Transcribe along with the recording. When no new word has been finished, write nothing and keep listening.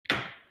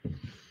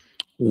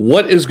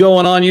What is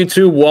going on,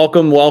 YouTube?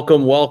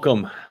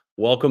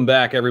 Welcome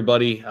back,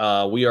 everybody.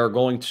 We are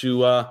going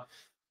to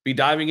be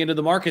diving into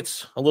the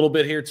markets a little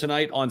bit here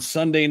tonight on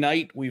Sunday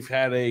night. We've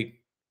had a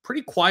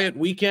pretty quiet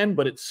weekend,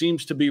 but it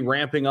seems to be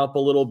ramping up a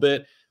little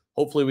bit.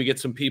 Hopefully we get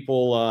some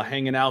people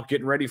hanging out,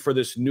 getting ready for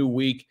this new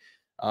week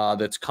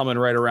that's coming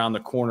right around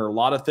the corner. A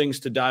lot of things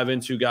to dive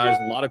into, guys.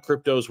 A lot of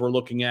cryptos we're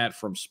looking at,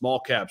 from small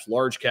caps,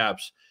 large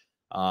caps,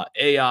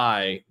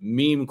 AI,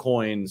 meme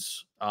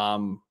coins.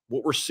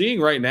 What we're seeing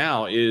right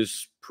now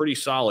is pretty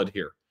solid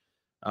here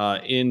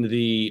in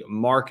the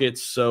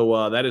markets.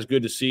 So that is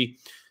good to see.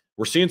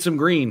 We're seeing some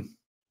green.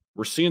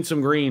 We're seeing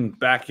some green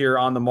back here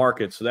on the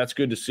market. So that's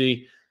good to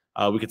see.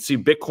 We could see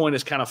Bitcoin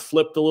has kind of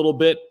flipped a little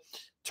bit,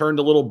 turned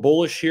a little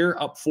bullish here,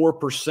 up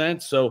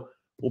 4%. So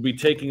we'll be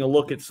taking a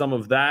look at some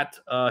of that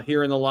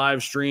here in the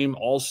live stream.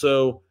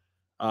 Also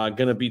going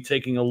to be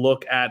taking a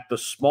look at the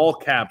small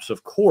caps,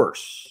 of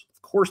course,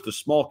 the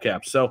small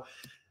caps. So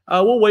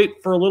we'll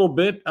wait for a little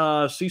bit,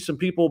 see some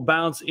people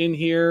bounce in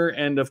here.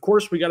 And, of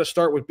course, we got to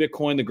start with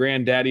Bitcoin, the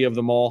granddaddy of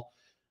them all.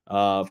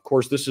 Of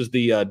course, this is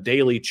the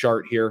daily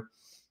chart here.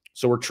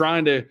 So we're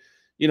trying to,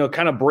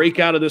 kind of break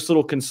out of this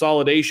little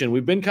consolidation.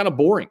 We've been kind of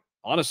boring,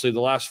 honestly,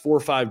 the last 4 or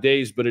 5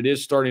 days, but it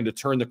is starting to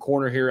turn the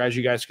corner here, as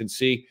you guys can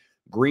see.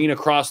 Green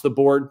across the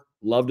board.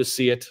 Love to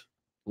see it.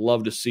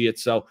 Love to see it.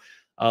 So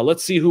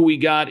let's see who we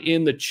got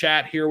in the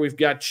chat here. We've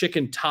got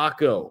Chicken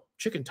Taco.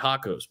 Chicken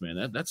tacos,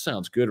 man. That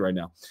sounds good right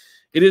now.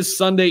 It is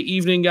Sunday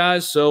evening,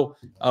 guys, so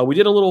we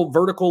did a little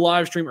vertical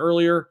live stream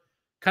earlier,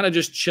 kind of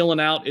just chilling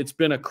out. It's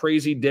been a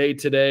crazy day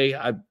today.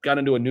 I got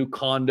into a new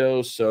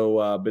condo, so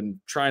I've been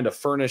trying to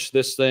furnish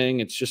this thing.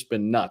 It's just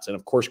been nuts, and,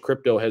 of course,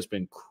 crypto has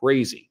been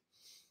crazy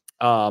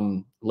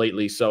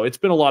lately, so it's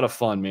been a lot of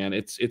fun, man.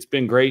 It's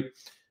been great.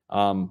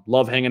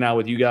 Love hanging out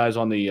with you guys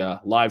on the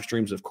live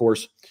streams, of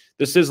course.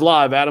 This is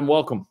live. Adam,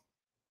 welcome.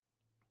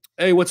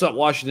 Hey, what's up,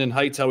 Washington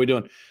Heights? How we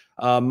doing?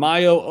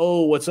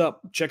 Mayo, what's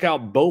up? Check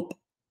out Bope,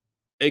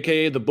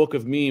 a.k.a. the Book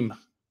of Meme,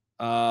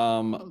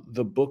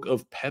 the Book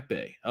of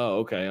Pepe. Oh,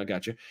 okay, I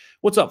got you.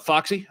 What's up,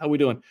 Foxy? How we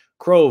doing?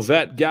 Crow,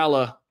 Vet,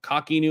 Gala,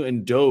 Cockinu,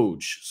 and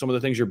Doge. Some of the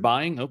things you're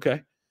buying?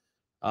 Okay.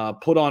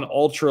 Put on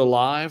Ultra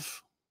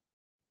Live.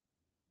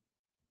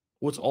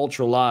 What's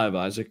Ultra Live,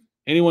 Isaac?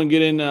 Anyone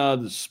get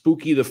in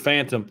Spooky the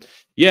Phantom?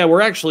 Yeah,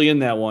 we're actually in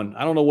that one.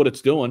 I don't know what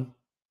it's doing.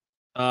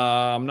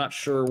 I'm not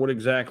sure what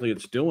exactly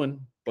it's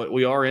doing, but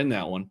we are in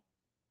that one.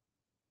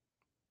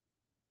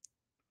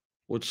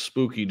 What's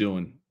Spooky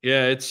doing?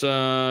 Yeah, it's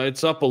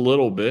up a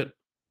little bit.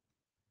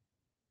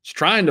 It's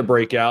trying to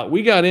break out.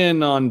 We got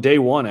in on day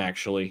one,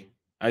 actually.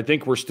 I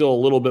think we're still a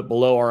little bit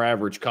below our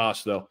average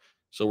cost, though.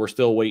 So we're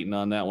still waiting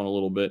on that one a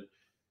little bit.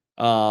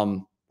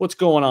 What's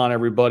going on,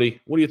 everybody?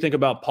 What do you think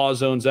about Pause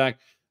Zone, Zach?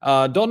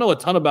 Don't know a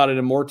ton about it,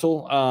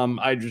 Immortal.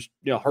 I just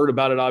heard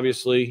about it,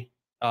 obviously.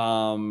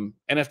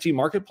 NFT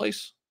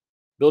Marketplace,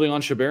 building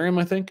on Shibarium,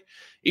 I think.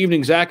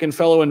 Evening, Zach and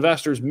fellow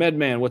investors.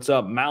 Medman, what's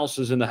up? Mouse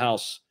is in the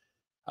house.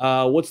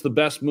 What's the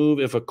best move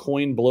if a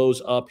coin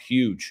blows up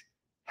huge?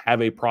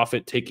 Have a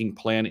profit-taking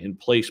plan in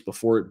place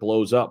before it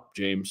blows up,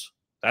 James.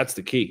 That's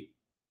the key.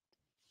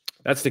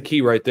 That's the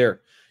key right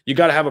there. You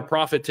got to have a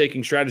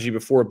profit-taking strategy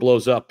before it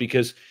blows up,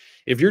 because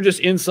if you're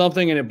just in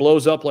something and it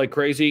blows up like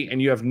crazy and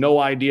you have no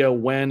idea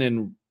when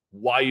and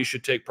why you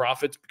should take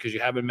profits because you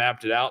haven't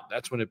mapped it out,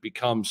 that's when it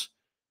becomes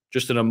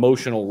just an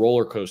emotional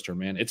roller coaster,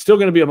 man. It's still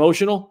going to be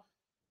emotional,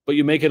 but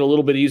you make it a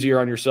little bit easier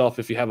on yourself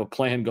if you have a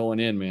plan going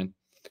in, man.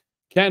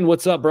 Ken,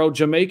 what's up, bro?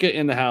 Jamaica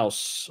in the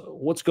house.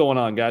 What's going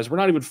on, guys? We're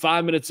not even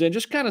 5 minutes in,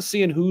 just kind of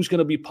seeing who's going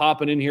to be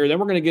popping in here. Then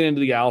we're going to get into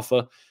the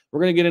alpha.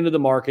 We're going to get into the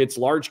markets.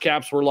 Large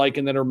caps we're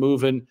liking that are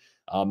moving.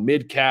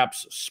 Mid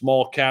caps,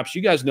 small caps.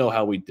 You guys know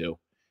how we do.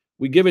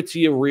 We give it to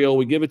you real.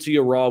 We give it to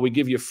you raw. We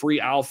give you free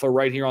alpha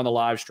right here on the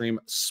live stream.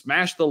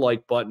 Smash the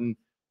like button.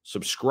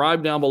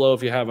 Subscribe down below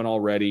if you haven't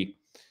already.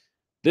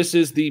 This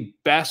is the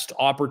best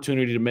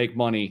opportunity to make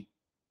money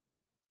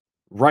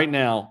right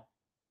now,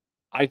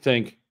 I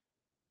think,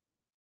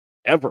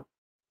 ever.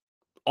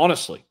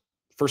 Honestly,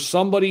 for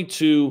somebody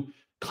to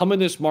come in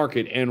this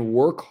market and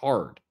work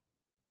hard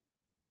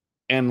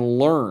and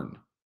learn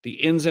the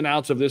ins and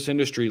outs of this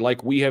industry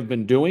like we have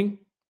been doing,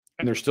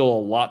 and there's still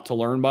a lot to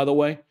learn, by the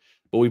way,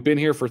 but we've been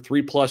here for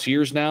 3+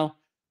 years now.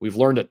 We've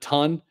learned a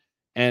ton,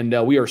 and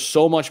we are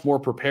so much more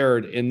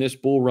prepared in this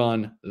bull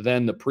run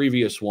than the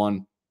previous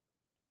one.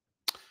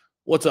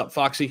 What's up,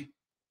 Foxy?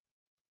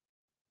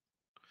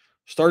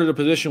 Started a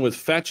position with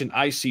Fetch and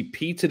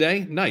ICP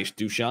today. Nice,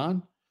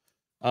 Dushan.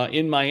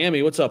 In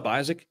Miami, what's up,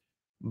 Isaac?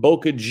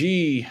 Boca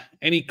G,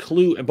 any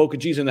clue? And Boca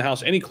G's in the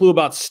house. Any clue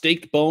about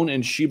Staked Bone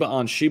and Shiba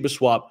on Shiba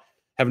Swap?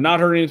 Have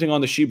not heard anything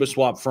on the Shiba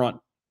Swap front.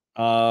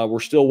 We're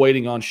still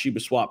waiting on Shiba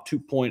Swap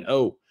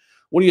 2.0.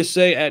 What do you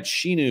say at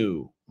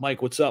Shinu?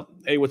 Mike, what's up?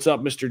 Hey, what's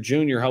up, Mr.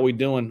 Junior? How we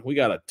doing? We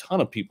got a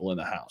ton of people in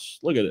the house.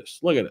 Look at this.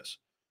 Look at this.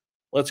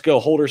 Let's go.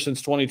 Holder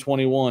since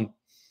 2021.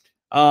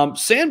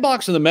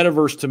 Sandbox in the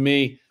metaverse, to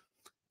me,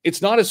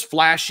 it's not as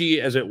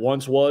flashy as it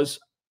once was.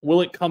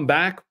 Will it come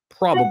back?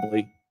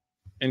 Probably.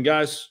 And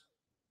guys,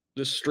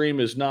 This stream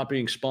is not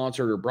being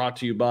sponsored or brought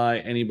to you by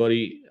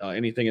anybody,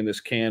 anything in this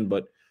can,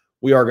 but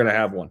we are going to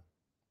have one.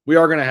 We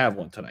are going to have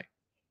one tonight.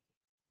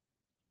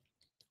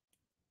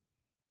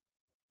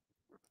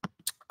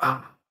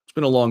 It's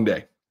been a long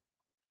day.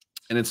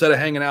 And instead of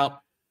hanging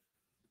out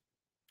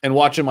and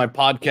watching my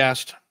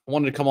podcast, I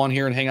wanted to come on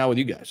here and hang out with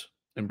you guys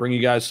and bring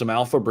you guys some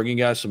alpha, bring you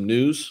guys some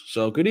news.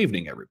 So good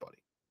evening, everybody.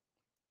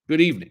 Good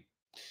evening.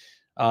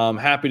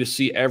 Happy to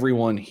see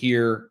everyone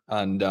here,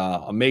 and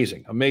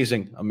amazing.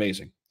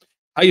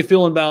 How you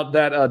feeling about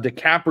that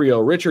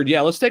DiCaprio, Richard?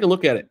 Yeah, let's take a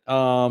look at it.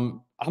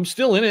 I'm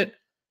still in it.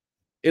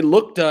 It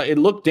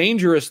looked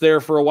dangerous there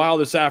for a while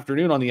this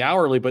afternoon on the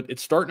hourly, but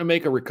it's starting to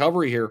make a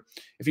recovery here.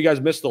 If you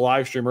guys missed the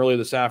live stream earlier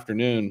this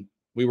afternoon,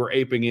 we were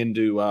aping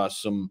into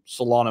some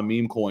Solana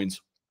meme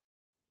coins.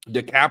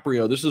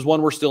 DiCaprio, this is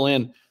one we're still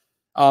in.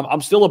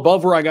 I'm still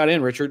above where I got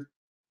in, Richard.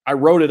 I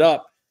wrote it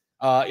up.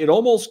 It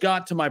almost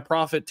got to my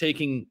profit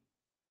taking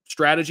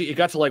strategy. It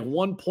got to like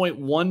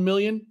 1.1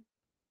 million,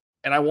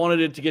 and I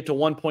wanted it to get to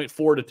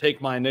 1.4 to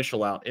take my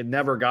initial out. It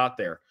never got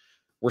there.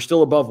 We're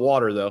still above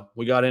water, though.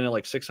 We got in at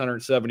like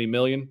 670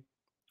 million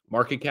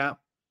market cap,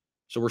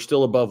 so we're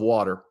still above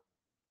water.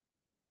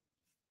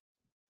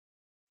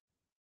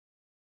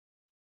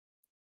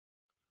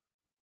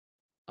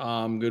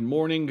 Good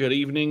morning, good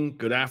evening,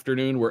 good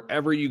afternoon,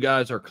 wherever you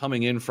guys are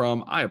coming in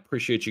from. I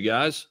appreciate you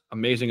guys.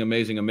 Amazing.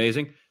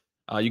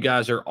 You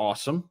guys are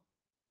awesome.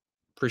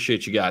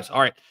 Appreciate you guys. All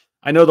right.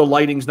 I know the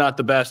lighting's not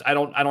the best. I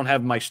don't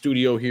have my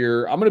studio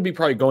here. I'm going to be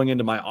probably going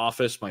into my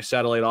office, my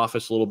satellite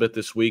office a little bit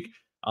this week.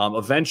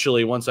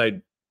 Eventually, once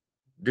I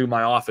do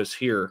my office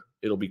here,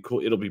 it'll be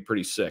cool. It'll be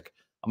pretty sick.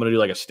 I'm going to do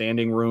like a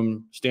standing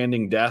room,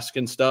 standing desk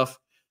and stuff,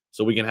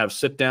 so we can have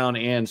sit down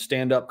and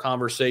stand up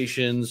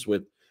conversations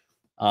with,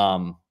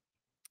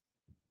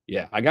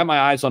 yeah, I got my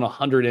eyes on a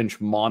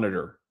 100-inch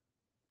monitor.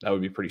 That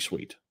would be pretty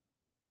sweet.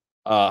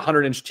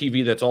 100-inch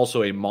TV that's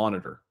also a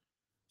monitor.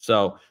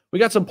 So we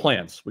got some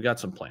plans.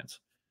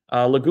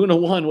 Laguna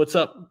One, what's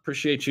up?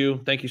 Appreciate you.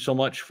 Thank you so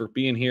much for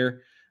being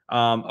here.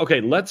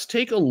 Okay, let's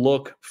take a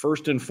look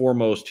first and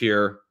foremost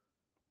here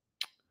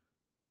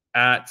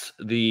at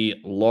the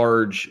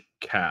large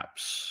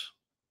caps.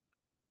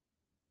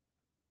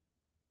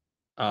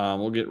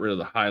 We'll get rid of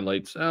the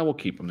highlights. We'll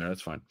keep them there.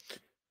 That's fine.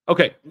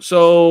 Okay,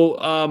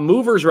 so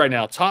movers right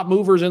now. Top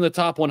movers in the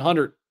top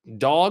 100.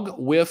 Dog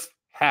with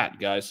hat,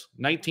 guys.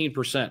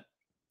 19%.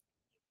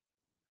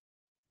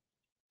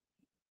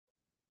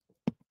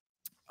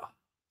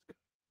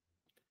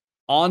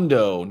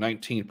 Ondo,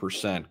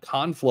 19%.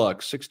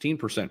 Conflux,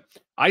 16%.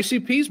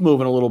 ICP's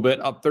moving a little bit,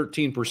 up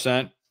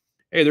 13%.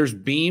 Hey, there's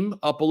Beam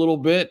up a little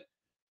bit.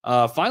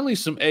 Finally,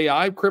 some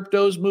AI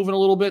cryptos moving a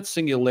little bit.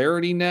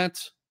 Singularity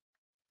Net.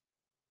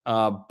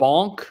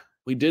 Bonk.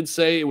 We did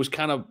say it was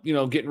kind of,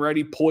 getting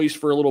ready, poised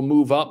for a little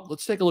move up.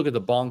 Let's take a look at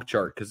the Bonk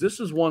chart, because this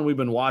is one we've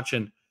been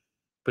watching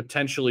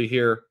potentially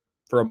here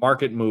for a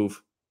market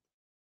move.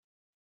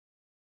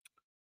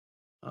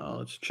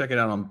 Let's check it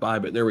out on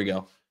Bybit. There we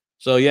go.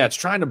 So, yeah, it's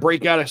trying to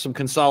break out of some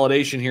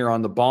consolidation here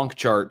on the Bonk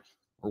chart.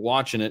 We're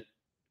watching it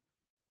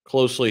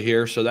closely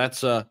here. So that's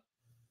kind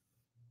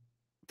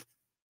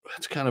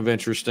of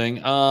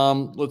interesting.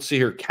 Let's see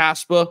here.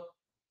 Caspa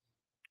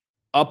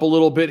up a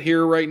little bit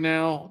here right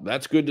now.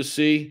 That's good to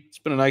see. It's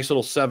been a nice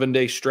little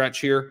 7-day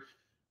stretch here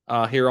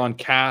on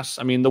CAS.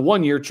 I mean, the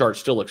 1-year chart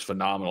still looks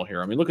phenomenal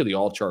here. I mean, look at the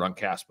all chart on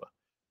Caspa.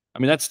 I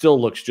mean, that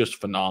still looks just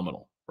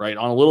phenomenal, right?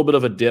 On a little bit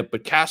of a dip,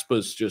 but Caspa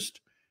is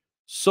just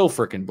so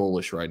freaking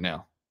bullish right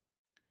now.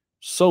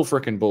 So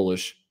freaking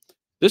bullish.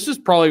 This is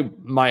probably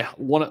my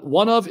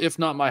one of, if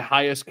not my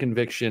highest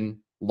conviction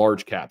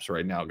large caps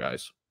right now,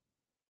 guys.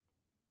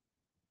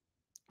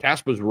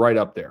 Caspa's right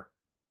up there.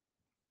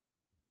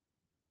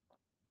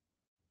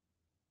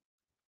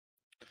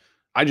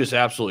 I just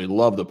absolutely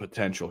love the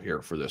potential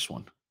here for this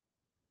one.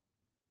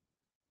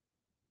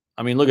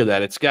 I mean, look at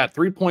that. It's got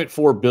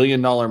 $3.4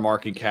 billion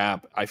market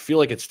cap. I feel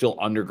like it's still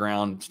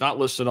underground. It's not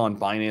listed on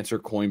Binance or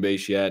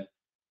Coinbase yet.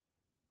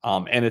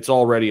 And it's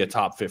already a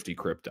top 50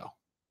 crypto.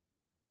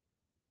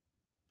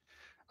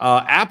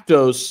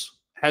 Aptos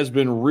has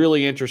been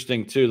really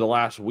interesting too the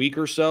last week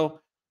or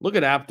so. Look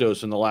at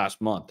Aptos in the last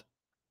month.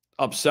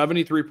 Up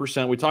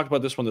 73%. We talked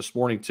about this one this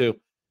morning too.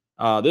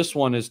 This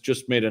one has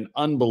just made an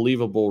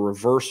unbelievable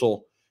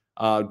reversal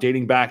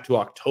dating back to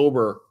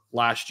October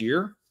last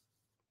year.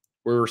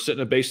 We were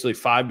sitting at basically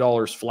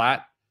 $5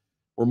 flat.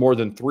 We're more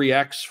than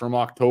 3x from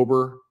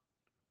October.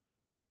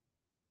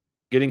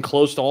 Getting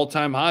close to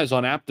all-time highs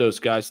on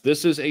Aptos, guys.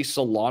 This is a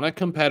Solana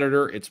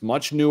competitor. It's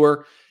much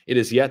newer. It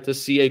is yet to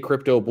see a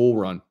crypto bull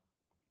run.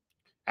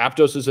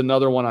 Aptos is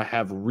another one I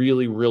have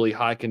really, really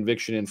high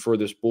conviction in for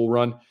this bull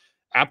run.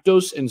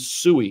 Aptos and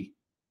Sui,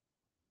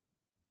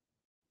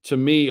 to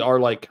me, are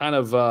like kind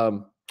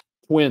of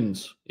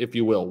twins, if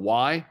you will.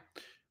 Why?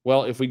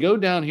 Well, if we go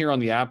down here on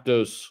the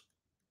Aptos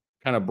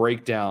kind of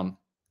breakdown,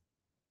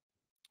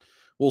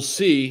 we'll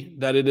see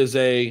that it is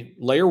a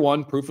layer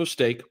 1 proof of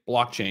stake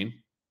blockchain,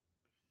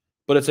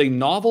 but it's a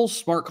novel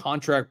smart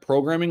contract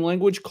programming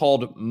language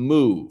called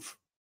Move.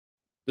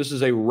 This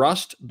is a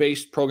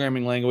Rust-based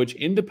programming language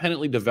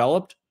independently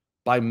developed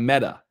by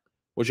Meta,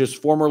 which is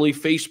formerly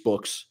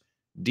Facebook's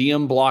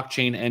Diem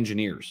blockchain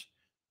engineers.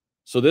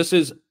 So this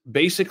is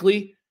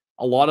basically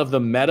a lot of the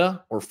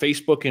Meta or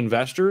Facebook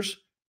investors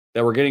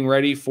that were getting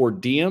ready for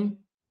Diem.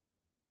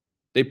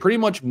 They pretty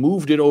much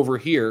moved it over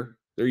here.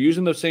 They're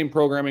using the same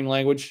programming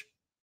language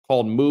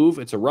called Move.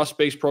 It's a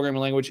Rust-based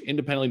programming language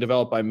independently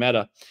developed by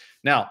Meta.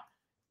 Now,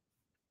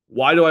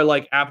 why do I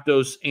like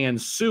Aptos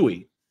and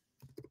Sui?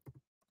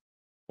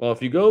 Well,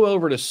 if you go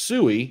over to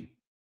Sui,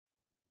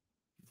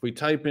 if we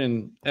type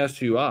in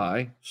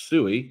SUI,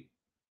 Sui,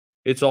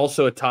 it's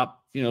also a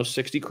top,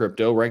 60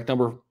 crypto, ranked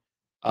number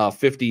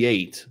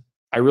 58.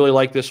 I really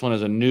like this one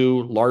as a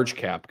new large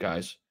cap,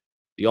 guys.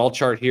 The all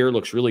chart here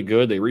looks really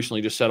good. They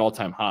recently just set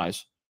all-time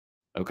highs.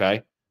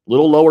 Okay.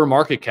 Little lower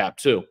market cap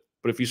too.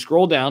 But if you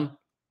scroll down,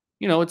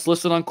 it's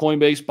listed on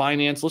Coinbase,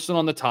 Binance, listed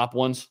on the top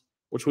ones,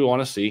 which we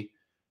want to see.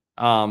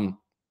 But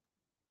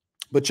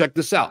check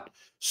this out.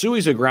 Sui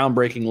is a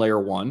groundbreaking layer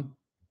 1.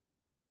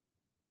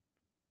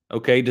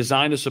 Okay,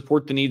 designed to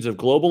support the needs of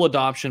global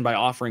adoption by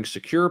offering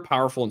secure,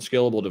 powerful, and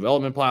scalable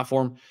development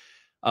platform.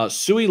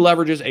 Sui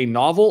leverages a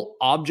novel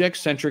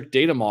object-centric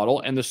data model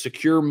and the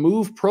secure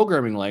Move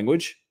programming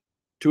language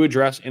to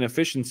address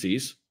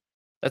inefficiencies.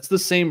 That's the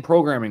same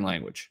programming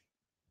language.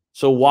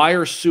 So why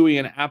are Sui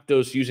and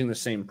Aptos using the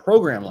same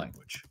program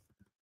language?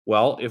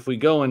 Well, if we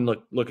go and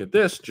look at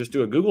this, just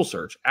do a Google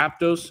search,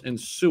 Aptos and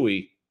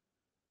Sui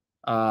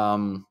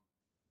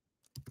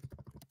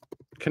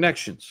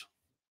connections.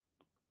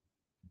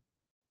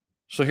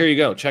 So here you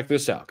go. Check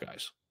this out,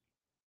 guys.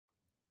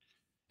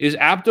 Is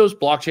Aptos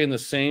blockchain the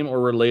same or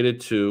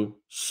related to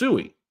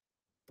Sui?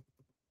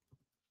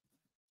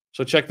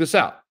 So check this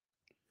out.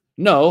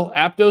 No,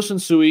 Aptos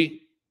and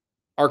Sui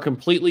are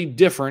completely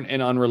different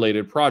and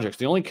unrelated projects.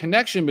 The only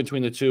connection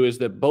between the two is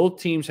that both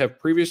teams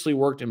have previously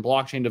worked in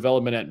blockchain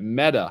development at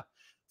Meta,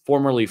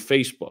 formerly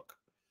Facebook.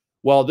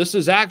 Well, this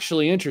is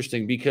actually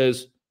interesting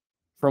because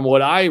from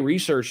what I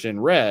researched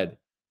and read,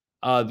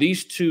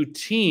 these two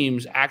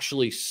teams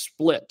actually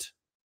split.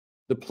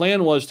 The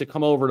plan was to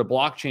come over to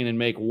blockchain and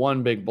make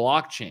one big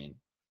blockchain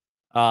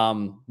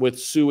with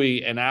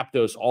Sui and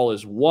Aptos all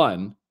as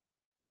one.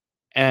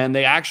 And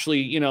they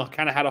actually,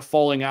 kind of had a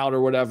falling out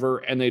or whatever,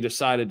 and they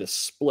decided to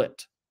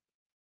split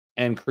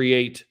and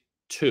create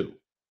two.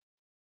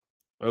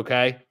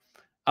 Okay.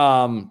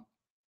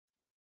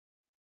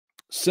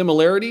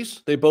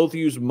 Similarities, they both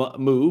use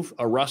Move,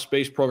 a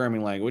Rust-based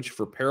programming language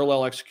for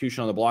parallel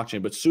execution on the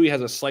blockchain, but Sui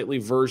has a slightly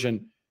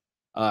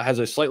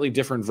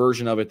different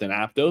version of it than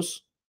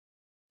Aptos.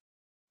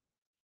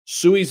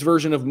 Sui's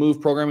version of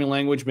Move programming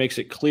language makes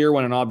it clear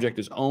when an object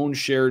is owned,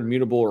 shared,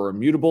 mutable, or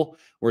immutable,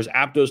 whereas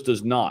Aptos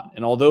does not.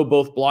 And although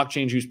both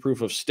blockchains use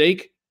proof of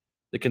stake,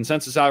 the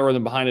consensus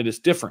algorithm behind it is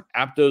different.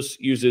 Aptos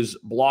uses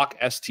block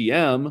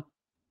STM.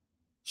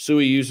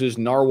 Sui uses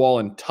Narwhal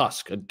and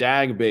Tusk, a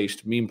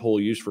DAG-based meme pool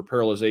used for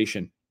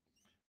parallelization.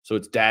 So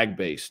it's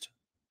DAG-based.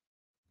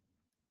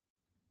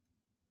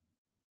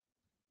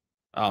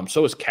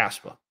 So is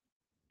Caspa.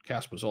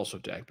 Caspa is also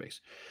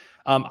DAG-based.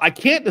 I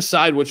can't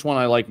decide which one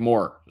I like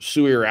more,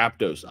 Sui or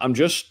Aptos. I'm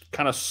just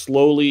kind of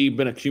slowly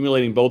been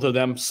accumulating both of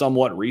them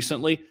somewhat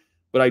recently,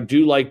 but I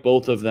do like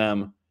both of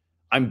them.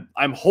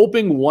 I'm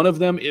hoping one of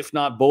them, if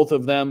not both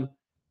of them,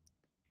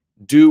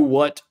 do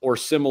what or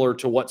similar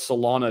to what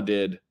Solana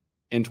did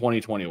in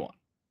 2021.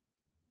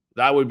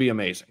 That would be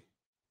amazing,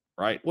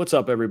 right? What's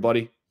up,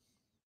 everybody?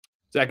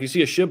 Zach, you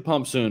see a SHIB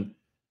pump soon.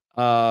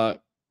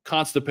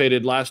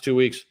 Constipated last 2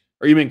 weeks.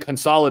 Or you mean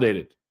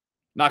consolidated,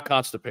 not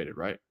constipated,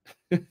 right?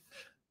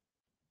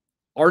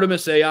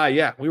 Artemis AI,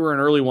 yeah, we were an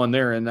early one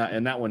there in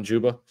that one,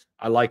 Juba.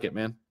 I like it,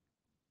 man.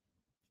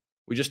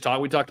 We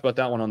talked about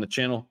that one on the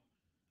channel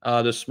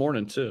this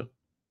morning too.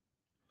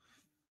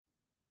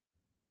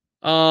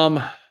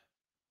 So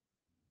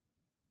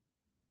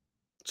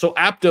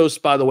Aptos,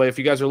 by the way, if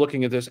you guys are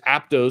looking at this,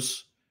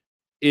 Aptos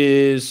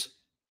is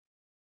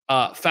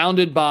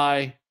founded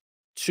by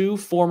two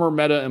former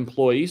Meta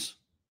employees,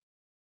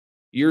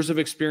 years of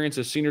experience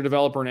as senior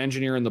developer and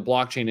engineer in the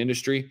blockchain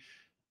industry.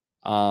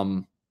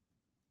 A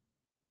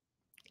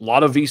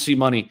lot of VC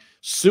money.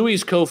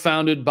 Sui's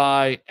co-founded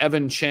by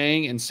Evan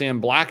Chang and Sam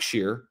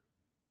Blackshear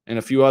and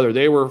a few other.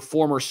 They were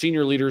former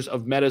senior leaders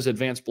of Meta's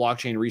Advanced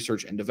Blockchain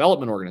Research and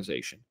Development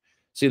Organization.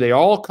 See, they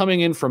all coming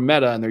in from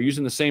Meta and they're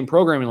using the same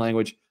programming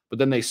language, but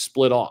then they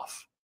split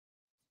off.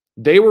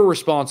 They were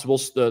responsible,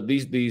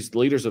 these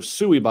leaders of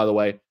Sui, by the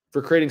way,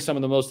 for creating some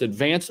of the most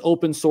advanced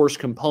open source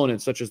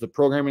components, such as the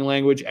programming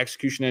language,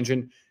 execution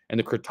engine, and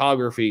the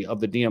cryptography of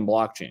the Diem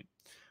blockchain.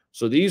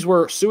 So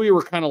Sui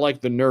were kind of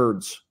like the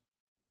nerds,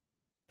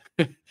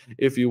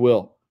 if you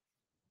will.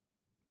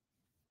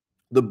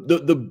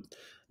 The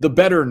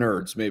better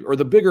nerds, maybe, or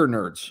the bigger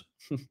nerds.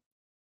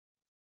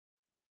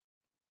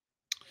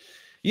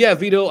 Yeah,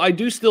 Vito, I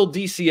do still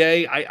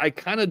DCA. I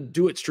kind of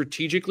do it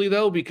strategically,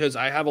 though, because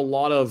I have a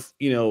lot of,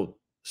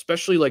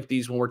 especially like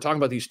these, when we're talking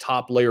about these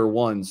top layer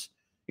ones,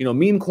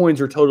 meme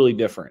coins are totally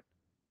different.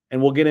 And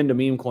we'll get into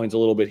meme coins a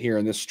little bit here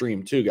in this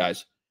stream too,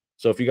 guys.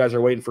 So if you guys are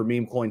waiting for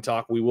meme coin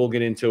talk, we will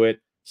get into it.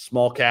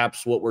 Small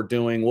caps, what we're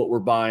doing, what we're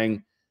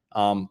buying.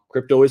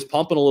 Crypto is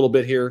pumping a little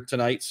bit here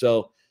tonight.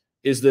 So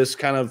is this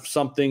kind of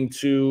something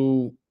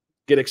to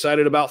get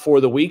excited about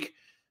for the week?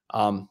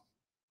 We'll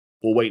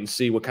wait and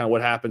see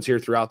what happens here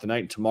throughout the night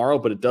and tomorrow,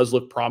 but it does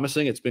look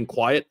promising. It's been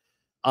quiet.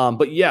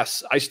 But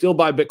yes, I still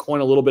buy Bitcoin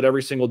a little bit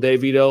every single day,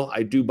 Vito.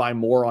 I do buy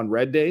more on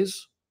red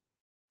days,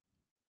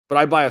 but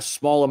I buy a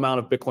small amount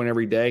of Bitcoin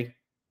every day.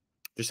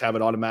 Just have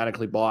it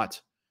automatically bought.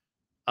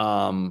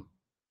 But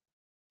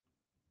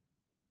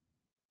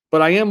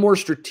I am more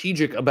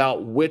strategic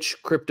about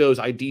which cryptos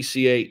I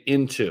DCA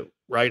into,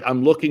 right?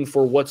 I'm looking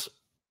for what's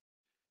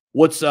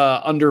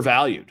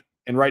undervalued.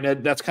 And right now,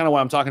 that's kind of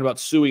why I'm talking about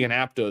SUI and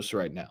Aptos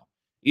right now.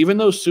 Even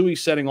though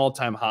SUI's setting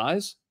all-time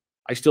highs,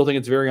 I still think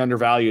it's very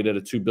undervalued at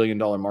a $2 billion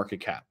market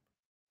cap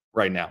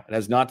right now. It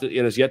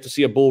has yet to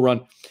see a bull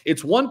run.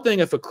 It's one thing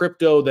if a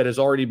crypto that has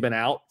already been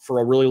out for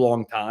a really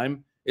long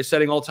time is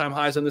setting all-time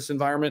highs in this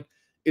environment.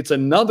 It's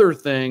another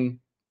thing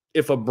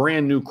if a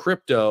brand new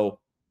crypto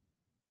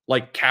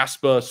like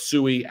Caspa,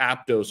 SUI,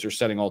 Aptos are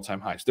setting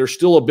all-time highs. There's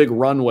still a big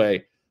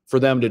runway for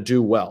them to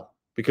do well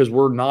because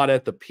we're not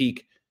at the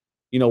peak.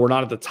 We're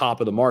not at the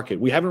top of the market.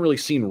 We haven't really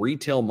seen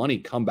retail money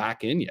come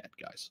back in yet,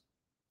 guys.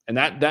 And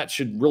that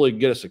should really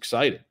get us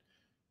excited.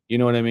 You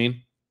know what I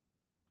mean?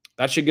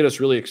 That should get us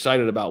really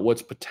excited about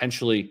what's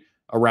potentially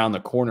around the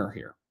corner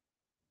here.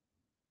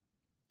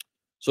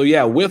 So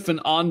yeah, WIF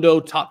and Ondo,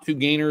 top two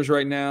gainers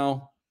right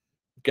now.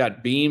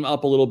 Got Beam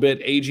up a little bit,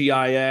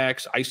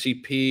 AGIX,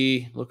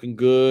 ICP looking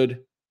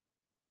good.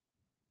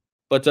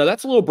 But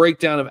that's a little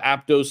breakdown of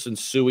Aptos and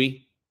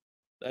SUI.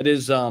 That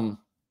is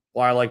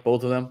why I like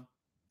both of them.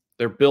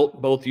 They're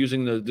built both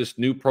using this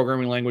new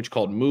programming language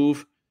called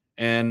Move.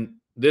 And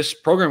this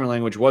programming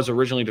language was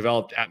originally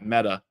developed at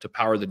Meta to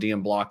power the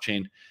DM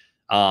blockchain.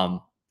 And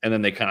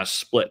then they kind of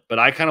split. But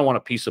I kind of want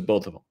a piece of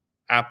both of them,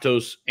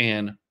 Aptos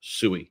and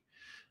SUI.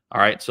 All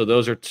right, so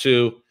those are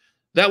two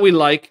that we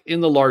like in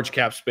the large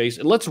cap space.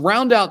 And let's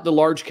round out the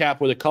large cap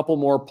with a couple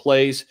more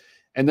plays.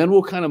 And then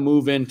we'll kind of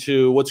move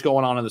into what's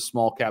going on in the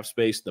small cap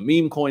space, the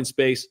meme coin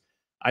space.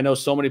 I know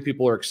so many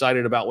people are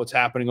excited about what's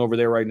happening over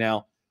there right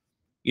now.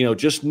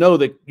 Just know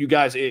that you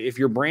guys, if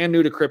you're brand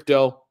new to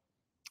crypto,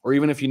 or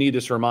even if you need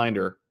this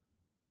reminder,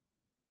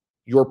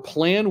 your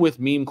plan with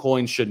meme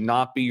coins should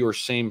not be your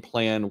same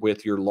plan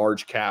with your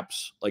large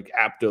caps like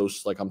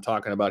Aptos, like I'm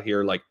talking about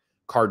here, like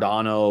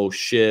Cardano,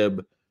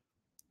 SHIB.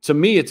 To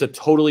me, it's a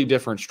totally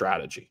different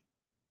strategy,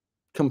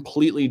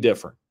 completely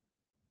different.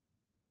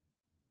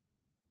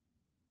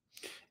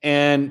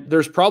 And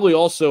there's probably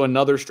also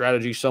another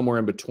strategy somewhere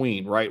in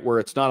between, right? Where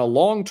it's not a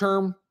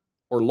long-term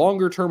or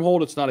longer-term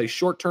hold. It's not a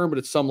short-term, but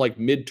it's some like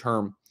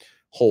mid-term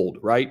hold,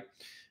 right?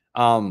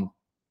 And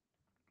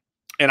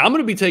I'm going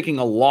to be taking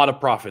a lot of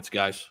profits,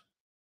 guys.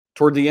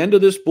 Toward the end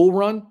of this bull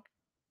run,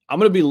 I'm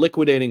going to be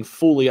liquidating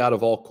fully out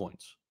of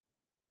altcoins.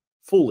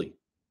 Fully.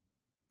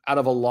 Out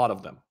of a lot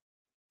of them.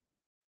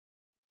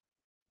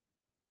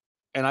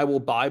 And I will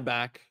buy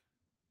back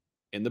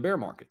in the bear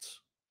markets.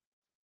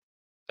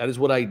 That is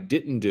what I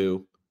didn't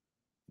do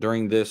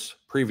during this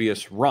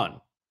previous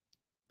run.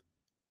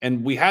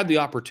 And we had the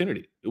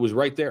opportunity. It was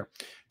right there.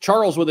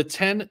 Charles with a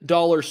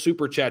 $10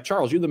 super chat.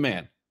 Charles, you're the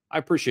man. I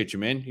appreciate you,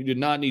 man. You did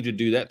not need to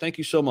do that. Thank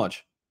you so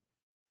much.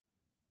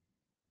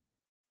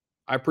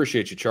 I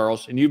appreciate you,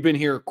 Charles. And you've been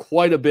here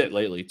quite a bit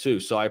lately, too.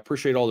 So I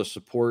appreciate all the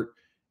support.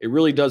 It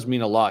really does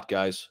mean a lot,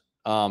 guys.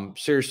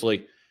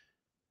 Seriously,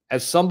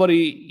 as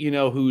somebody,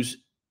 who's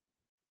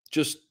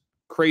just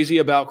crazy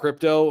about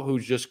crypto,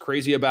 who's just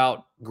crazy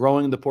about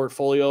growing the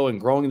portfolio and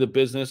growing the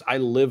business, I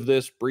live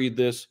this, breathe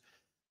this.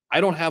 I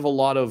don't have a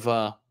lot of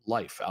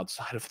life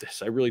outside of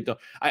this. I really don't.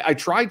 I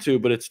try to,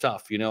 but it's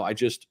tough.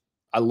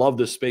 I love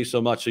this space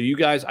so much. So you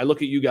guys, I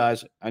look at you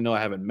guys. I know I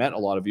haven't met a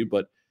lot of you,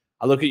 but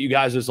I look at you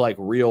guys as like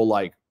real,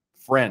 like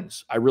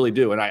friends. I really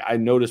do. And I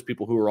notice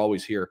people who are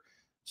always here.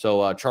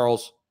 So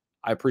Charles,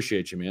 I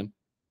appreciate you, man.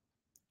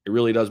 It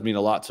really does mean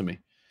a lot to me.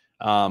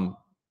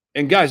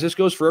 And guys, this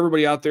goes for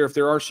everybody out there. If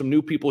there are some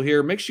new people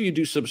here, make sure you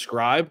do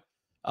subscribe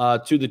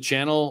to the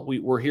channel.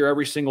 We're here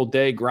every single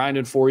day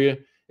grinding for you.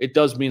 It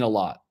does mean a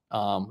lot.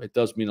 It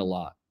does mean a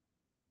lot.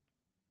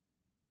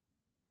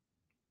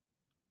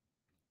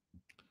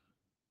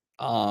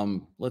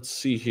 Let's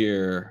see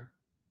here.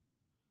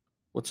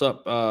 What's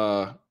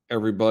up,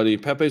 everybody?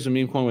 Pepe is a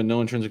meme coin with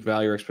no intrinsic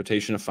value or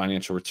expectation of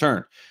financial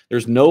return.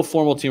 There's no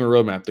formal team or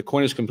roadmap. The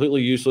coin is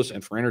completely useless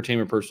and for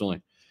entertainment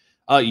personally.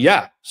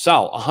 Yeah,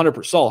 Sal,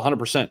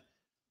 100%.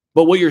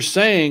 But what you're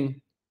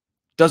saying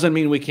doesn't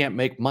mean we can't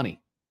make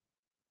money.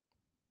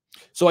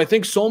 So I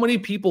think so many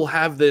people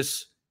have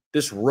this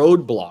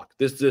roadblock,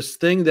 this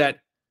thing that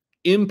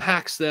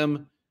impacts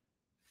them,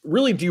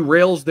 really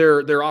derails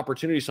their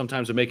opportunity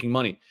sometimes of making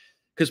money.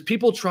 Because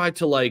people try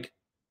to like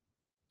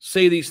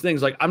say these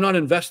things like, I'm not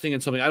investing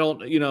in something. I don't,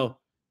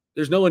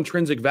 there's no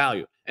intrinsic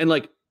value. And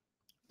like,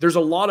 there's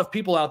a lot of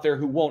people out there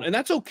who won't, and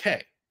that's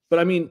okay. But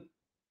I mean,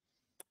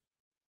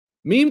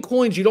 Meme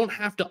coins, you don't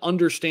have to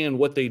understand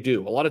what they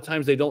do. A lot of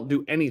times they don't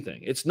do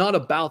anything. It's not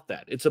about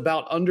that. It's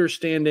about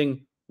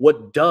understanding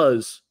what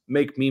does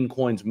make meme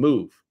coins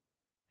move.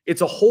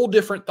 It's a whole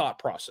different thought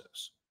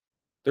process.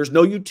 There's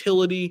no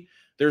utility.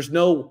 There's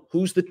no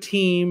who's the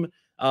team.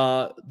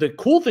 The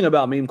cool thing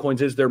about meme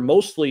coins is they're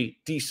mostly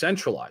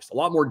decentralized, a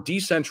lot more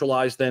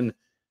decentralized than,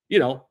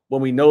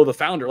 when we know the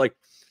founder. Like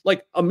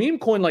a meme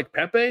coin like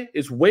Pepe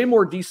is way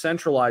more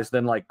decentralized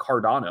than like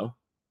Cardano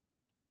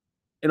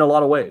in a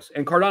lot of ways.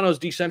 And Cardano is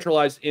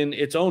decentralized in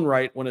its own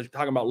right when it's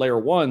talking about layer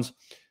ones,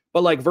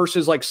 but like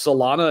versus like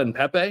Solana and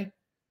Pepe,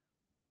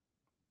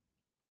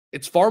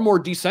 it's far more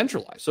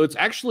decentralized. So it's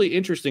actually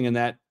interesting in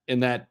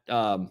that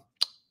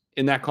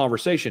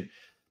conversation.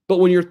 But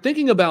when you're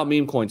thinking about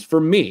meme coins,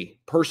 for me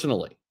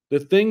personally, the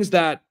things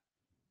that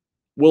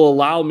will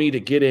allow me to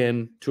get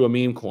into a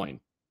meme coin,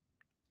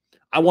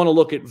 I want to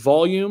look at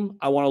volume.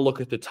 I want to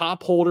look at the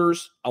top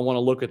holders. I want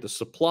to look at the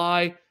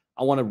supply.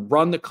 I want to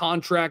run the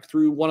contract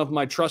through one of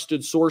my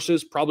trusted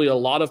sources, probably a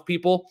lot of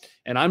people.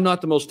 And I'm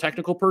not the most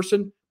technical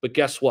person, but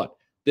guess what?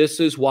 This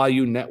is why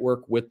you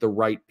network with the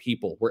right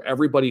people, where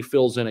everybody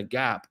fills in a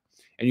gap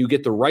and you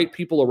get the right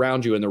people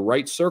around you in the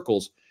right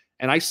circles.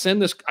 And I'll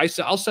send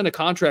a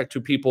contract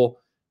to people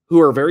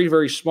who are very,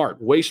 very smart,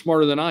 way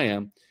smarter than I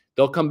am.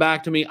 They'll come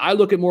back to me. I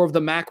look at more of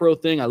the macro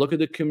thing. I look at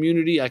the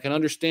community. I can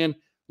understand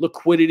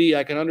liquidity.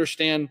 I can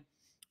understand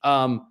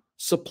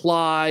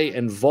supply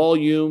and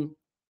volume,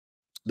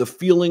 the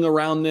feeling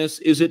around this.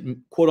 Is it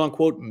quote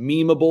unquote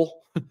memeable,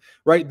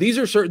 right? These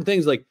are certain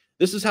things. Like,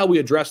 this is how we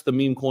address the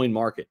meme coin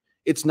market.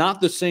 It's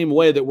not the same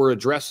way that we're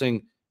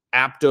addressing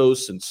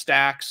Aptos and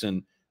Stacks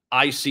and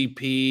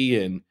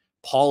ICP and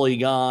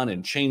Polygon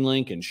and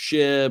Chainlink and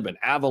SHIB and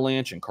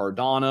Avalanche and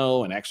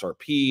Cardano and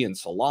XRP and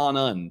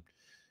Solana and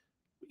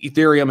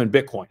Ethereum and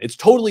Bitcoin. It's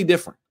totally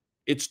different.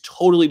 It's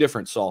totally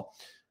different, Saul.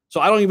 So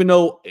I don't even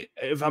know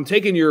if I'm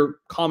taking your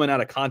comment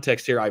out of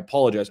context here. I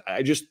apologize.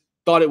 I just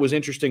thought it was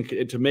interesting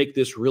to make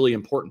this really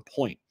important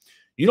point.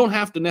 You don't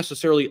have to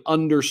necessarily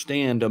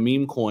understand a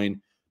meme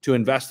coin to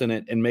invest in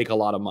it and make a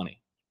lot of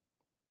money.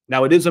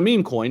 Now, it is a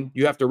meme coin.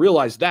 You have to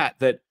realize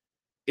that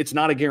it's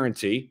not a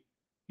guarantee.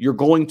 You're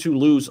going to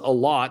lose a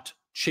lot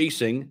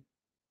chasing,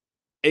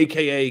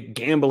 AKA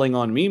gambling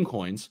on meme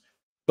coins.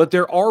 But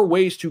there are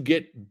ways to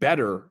get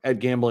better at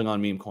gambling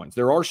on meme coins.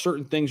 There are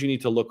certain things you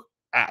need to look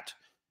at.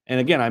 And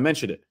again, I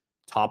mentioned it: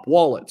 top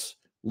wallets,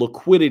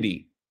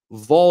 liquidity,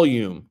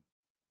 volume,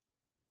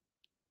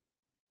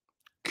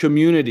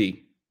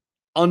 community,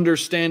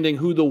 understanding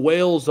who the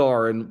whales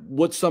are and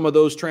what some of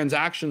those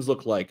transactions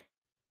look like,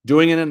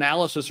 doing an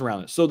analysis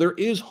around it. So there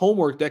is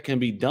homework that can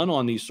be done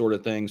on these sort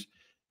of things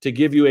to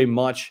give you a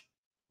much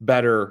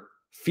better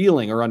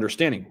feeling or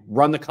understanding.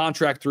 Run the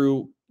contract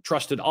through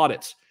trusted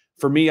audits.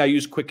 For me, I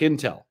use Quick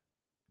Intel,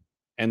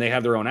 and they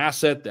have their own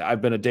asset.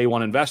 I've been a day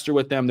one investor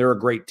with them. They're a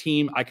great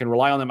team. I can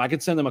rely on them. I can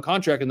send them a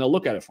contract and they'll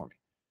look at it for me.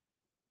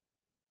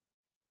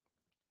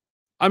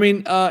 I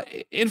mean,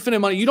 infinite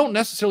money. You don't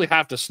necessarily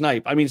have to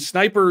snipe. I mean,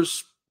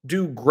 snipers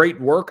do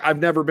great work. I've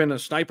never been a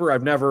sniper.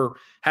 I've never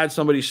had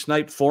somebody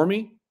snipe for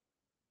me.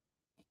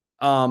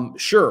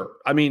 Sure.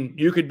 I mean,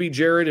 you could be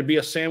Jared and be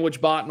a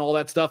sandwich bot and all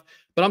that stuff.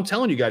 But I'm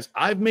telling you guys,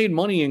 I've made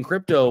money in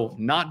crypto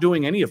not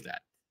doing any of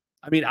that.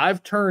 I mean,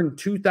 I've turned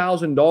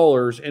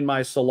 $2,000 in my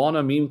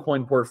Solana meme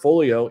coin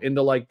portfolio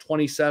into like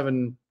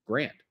 27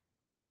 grand.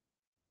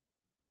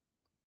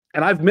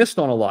 And I've missed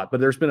on a lot,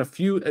 but there's been a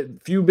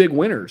few big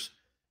winners.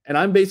 And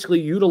I'm basically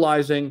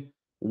utilizing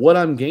what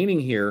I'm gaining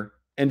here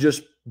and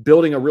just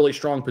building a really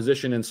strong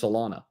position in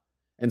Solana.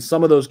 And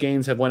some of those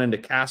gains have went into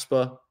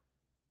Caspa,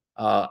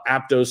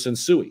 Aptos, and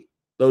Sui.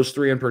 Those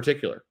three in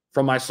particular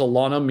from my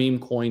Solana meme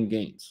coin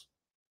gains.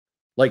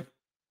 Like,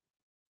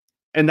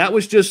 and that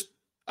was just,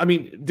 I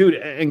mean, dude,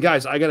 and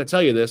guys, I got to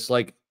tell you this,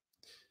 like,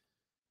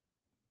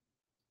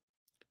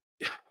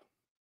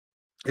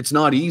 it's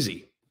not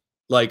easy.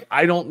 Like,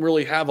 I don't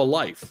really have a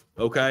life,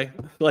 okay?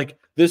 Like,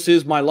 this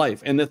is my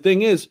life. And the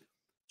thing is,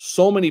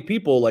 so many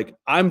people, like,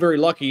 I'm very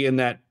lucky in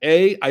that,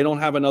 I don't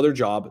have another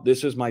job.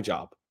 This is my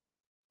job.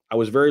 I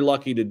was very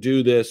lucky to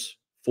do this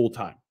full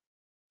time,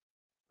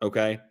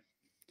 okay?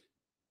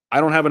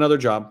 I don't have another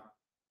job.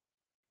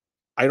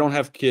 I don't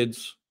have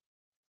kids.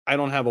 I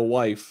don't have a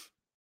wife.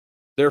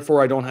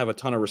 Therefore, I don't have a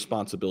ton of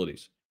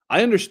responsibilities.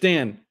 I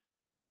understand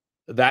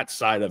that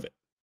side of it.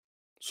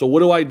 So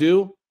what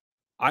do?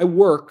 I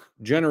work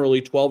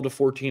generally 12 to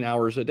 14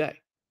 hours a day.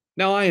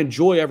 Now, I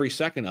enjoy every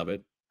second of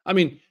it. I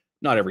mean,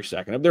 not every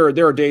second. There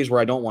are days where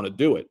I don't want to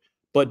do it.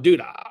 But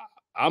dude,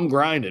 I'm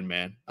grinding,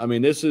 man. I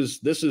mean, this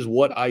is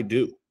what I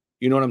do.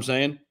 You know what I'm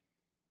saying?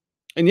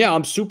 And yeah,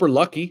 I'm super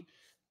lucky.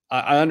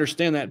 I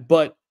understand that.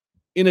 But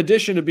in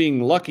addition to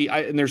being lucky,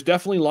 and there's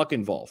definitely luck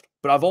involved,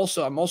 but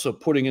I'm also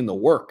putting in the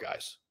work,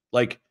 guys.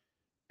 Like,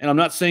 and I'm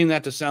not saying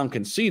that to sound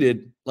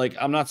conceited. Like,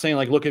 I'm not saying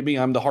like, look at me,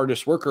 I'm the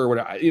hardest worker or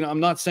whatever. You know, I'm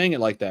not saying it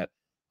like that.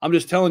 I'm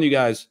just telling you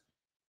guys,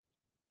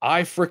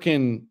 I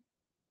freaking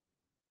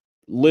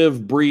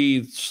live,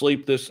 breathe,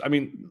 sleep this. I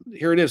mean,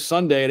 here it is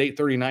Sunday at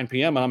 8:39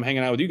 p.m. and I'm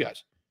hanging out with you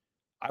guys.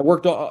 I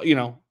worked, on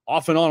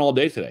off and on all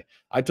day today.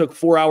 I took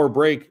 4-hour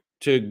break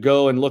to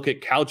go and look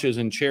at couches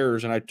and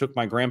chairs, and I took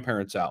my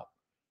grandparents out.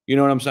 You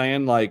know what I'm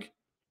saying? Like,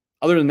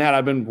 other than that,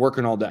 I've been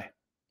working all day.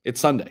 It's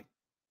Sunday.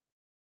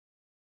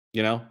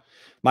 You know,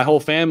 my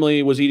whole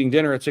family was eating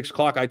dinner at 6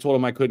 o'clock. I told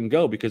them I couldn't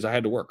go because I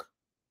had to work.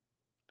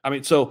 I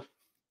mean, so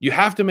you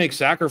have to make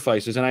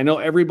sacrifices. And I know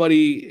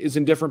everybody is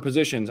in different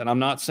positions. And I'm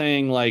not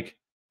saying like,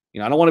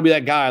 I don't want to be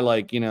that guy,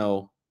 like,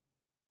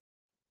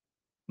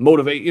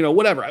 motivate,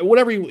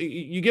 whatever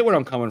you get where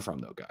I'm coming from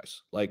though,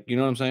 guys. Like, you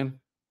know what I'm saying?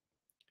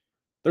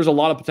 There's a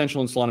lot of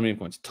potential in Solana meme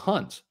coins,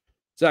 tons.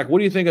 Zach, what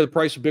do you think of the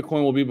price of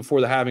Bitcoin will be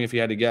before the halving if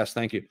you had to guess?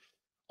 Thank you.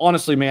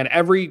 Honestly, man,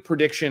 every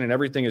prediction and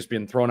everything has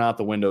been thrown out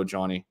the window,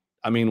 Johnny.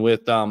 I mean,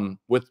 with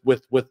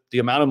the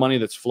amount of money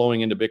that's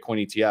flowing into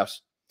Bitcoin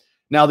ETFs.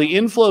 Now, the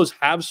inflows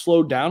have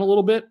slowed down a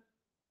little bit.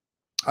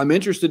 I'm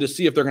interested to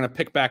see if they're going to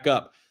pick back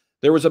up.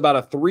 There was about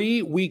a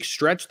 3-week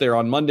stretch there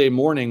on Monday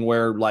morning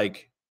where,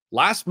 like,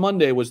 last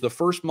Monday was the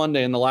first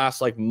Monday in the last,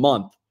 like,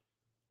 month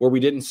where we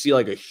didn't see,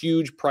 like, a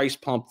huge price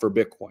pump for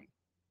Bitcoin.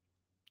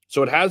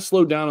 So it has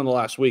slowed down in the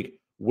last week.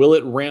 Will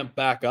it ramp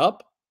back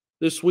up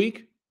this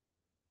week?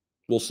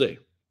 We'll see.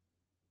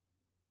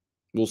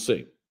 We'll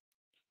see.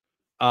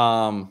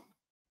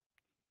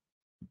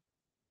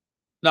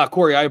 No,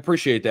 Corey, I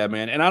appreciate that,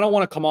 man. And I don't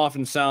want to come off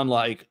and sound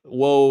like,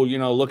 whoa,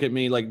 look at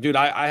me. Like, dude,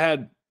 I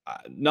had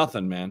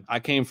nothing, man. I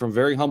came from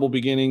very humble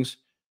beginnings.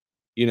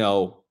 We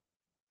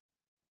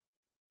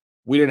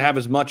didn't have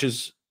as much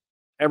as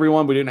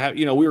everyone. We didn't have,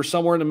 we were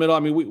somewhere in the middle. I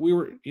mean, we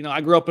were,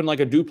 I grew up in like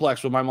a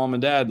duplex with my mom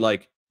and dad.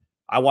 Like,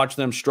 I watched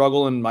them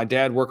struggle and my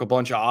dad work a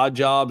bunch of odd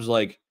jobs,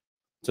 like,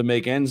 to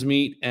make ends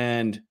meet.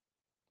 And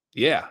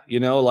yeah,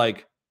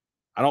 like,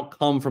 I don't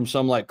come from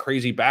some like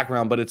crazy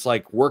background, but it's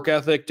like work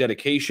ethic,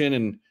 dedication.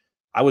 And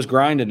I was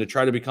grinding to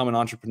try to become an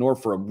entrepreneur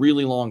for a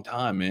really long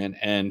time, man.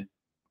 And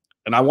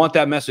I want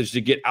that message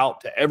to get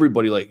out to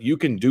everybody. Like, you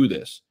can do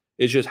this.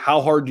 It's just,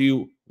 how hard do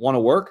you want to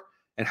work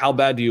and how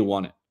bad do you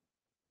want it?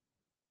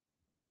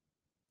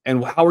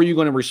 And how are you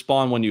going to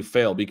respond when you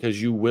fail? Because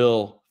you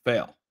will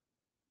fail.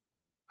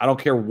 I don't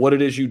care what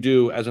it is you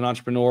do as an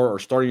entrepreneur or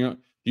starting,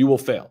 you will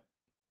fail.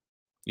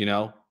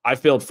 I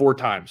failed 4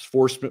 times,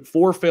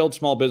 four failed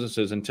small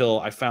businesses until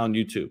I found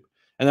YouTube.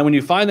 And then when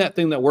you find that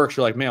thing that works,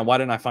 you're like, man, why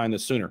didn't I find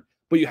this sooner?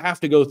 But you have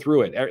to go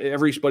through it.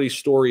 Everybody's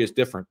story is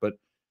different, but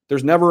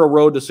there's never a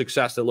road to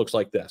success that looks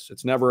like this.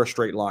 It's never a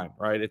straight line,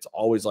 right? It's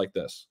always like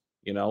this,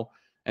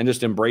 and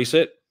just embrace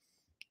it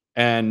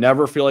and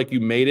never feel like you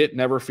made it.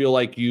 Never feel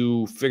like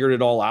you figured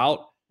it all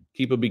out.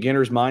 Keep a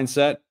beginner's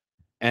mindset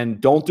and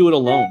don't do it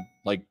alone.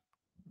 Like,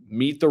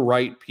 meet the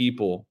right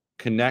people.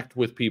 Connect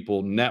with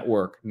people,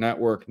 network.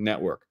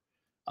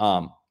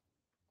 All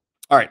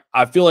right.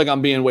 I feel like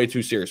I'm being way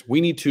too serious. We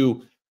need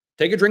to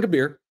take a drink of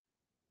beer.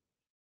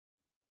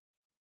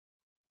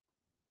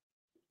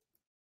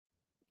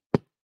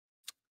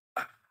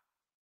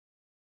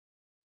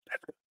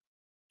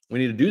 We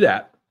need to do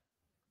that.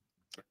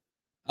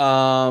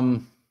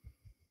 And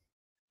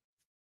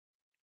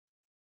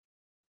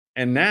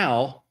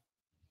now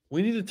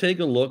we need to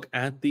take a look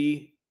at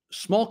the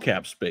small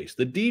cap space,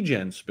 the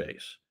degen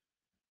space.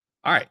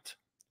 All right.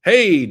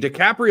 Hey,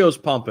 DiCaprio's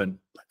pumping.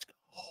 Let's go.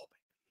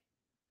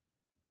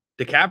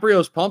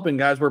 DiCaprio's pumping,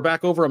 guys. We're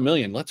back over 1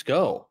 million. Let's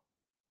go.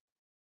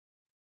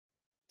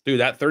 Dude,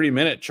 that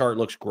 30-minute chart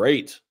looks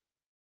great.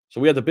 So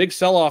we had the big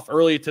sell-off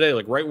early today,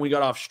 like right when we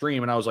got off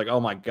stream, and I was like,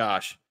 oh my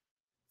gosh,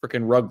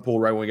 freaking rug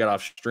pull right when we got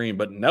off stream.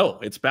 But no,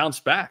 it's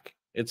bounced back.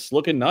 It's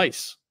looking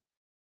nice.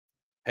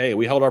 Hey,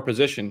 we held our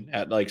position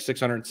at like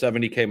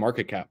 670K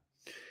market cap.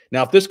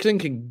 Now, if this thing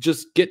can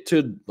just get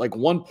to like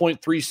 1.37,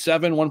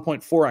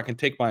 1.4, I can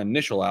take my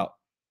initial out.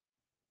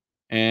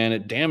 And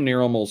it damn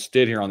near almost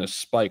did here on this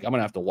spike. I'm going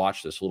to have to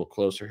watch this a little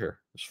closer here.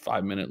 This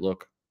 5-minute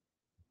look.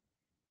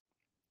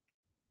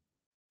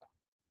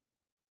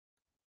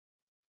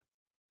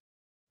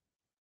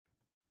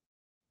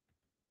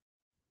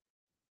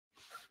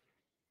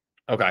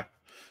 Okay.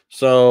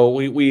 So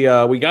we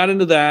got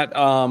into that.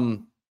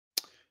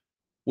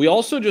 We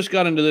also just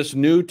got into this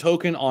new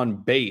token on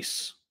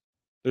Base.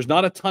 There's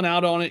not a ton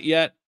out on it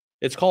yet.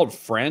 It's called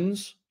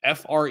Friends,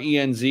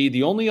 F-R-E-N-Z.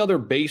 The only other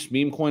Base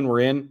meme coin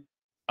we're in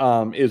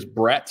is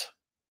Brett.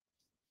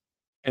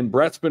 And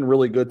Brett's been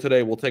really good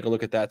today. We'll take a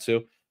look at that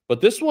too.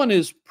 But this one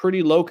is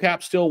pretty low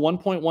cap still,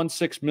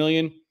 1.16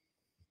 million.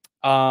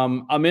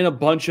 I'm in a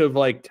bunch of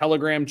like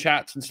Telegram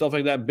chats and stuff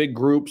like that, big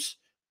groups.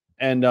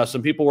 And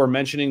some people were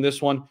mentioning this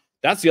one.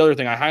 That's the other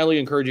thing. I highly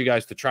encourage you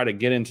guys to try to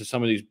get into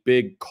some of these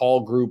big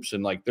call groups.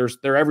 And like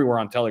they're everywhere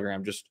on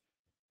Telegram.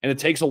 And it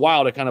takes a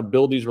while to kind of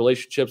build these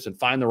relationships and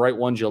find the right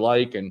ones you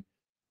like. And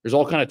there's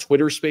all kind of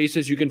Twitter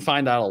spaces. You can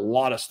find out a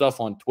lot of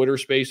stuff on Twitter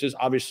spaces,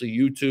 obviously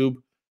YouTube.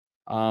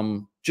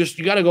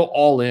 You got to go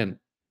all in.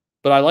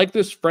 But I like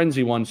this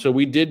Frenzy one. So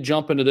we did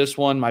jump into this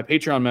one. My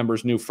Patreon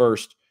members knew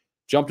first.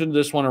 Jumped into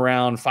this one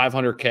around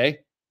 500K.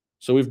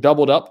 So we've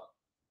doubled up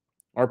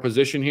our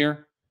position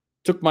here.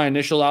 Took my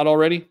initial out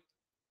already.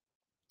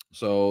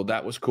 So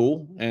that was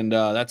cool. And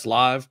that's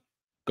live.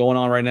 going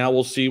on right now.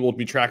 We'll see. We'll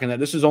be tracking that.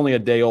 This is only a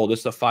day old.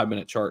 This is a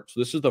 5-minute chart. So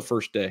this is the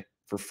first day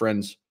for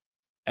Friends,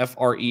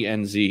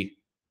 FRENZ.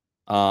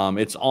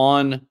 It's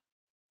on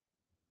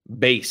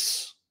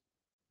base.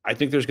 I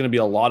think there's going to be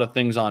a lot of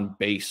things on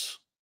base.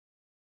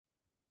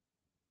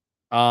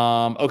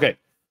 Okay.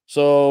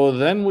 So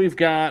then we've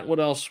got, what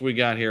else we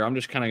got here? I'm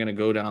just kind of going to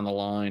go down the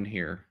line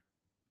here.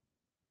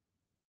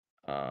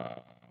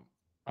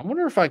 I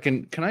wonder if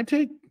can I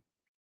take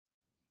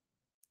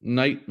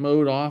night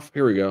mode off?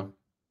 Here we go.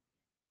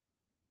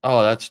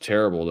 Oh, that's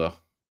terrible though.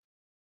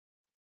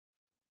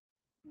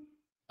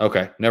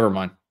 Okay, never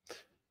mind.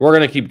 We're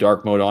going to keep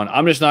dark mode on.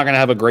 I'm just not going to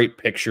have a great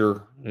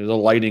picture. The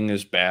lighting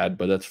is bad,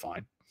 but that's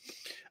fine.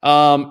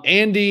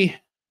 Andy.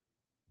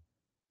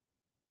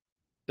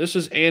 This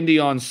is Andy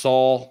on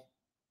Sol.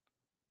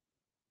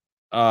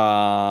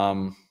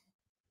 Andy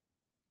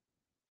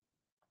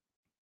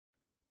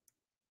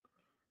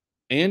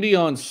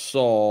on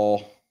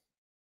Sol.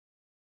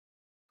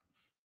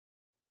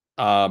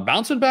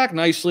 Bouncing back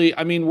nicely.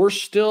 I mean,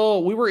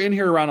 we were in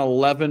here around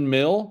 11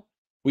 mil.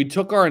 We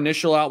took our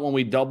initial out when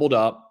we doubled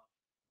up.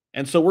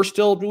 And so we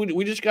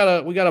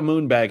got a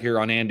moon bag here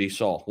on Andy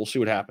Sol. We'll see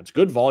what happens.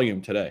 Good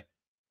volume today.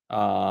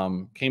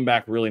 Came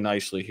back really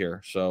nicely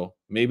here. So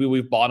maybe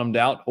we've bottomed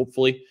out,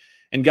 hopefully.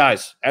 And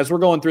guys, as we're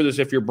going through this,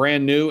 if you're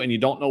brand new and you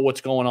don't know what's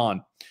going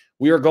on,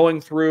 we are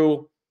going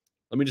through,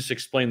 let me just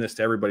explain this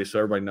to everybody so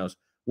everybody knows.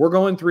 We're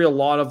going through a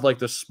lot of like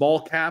the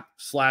small cap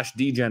 /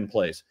 degen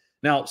plays.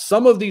 Now,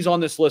 some of these on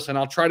this list, and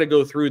I'll try to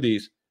go through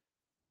these.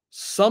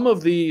 Some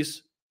of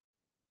these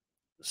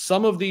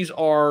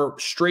are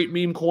straight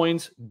meme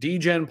coins,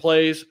 degen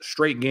plays,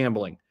 straight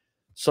gambling.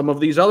 Some of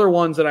these other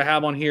ones that I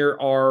have on here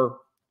are,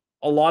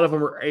 a lot of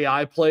them are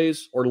AI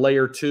plays or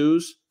layer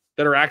 2s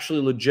that are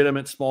actually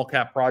legitimate small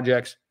cap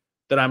projects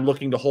that I'm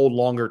looking to hold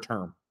longer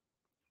term.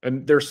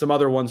 And there's some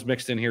other ones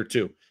mixed in here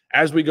too.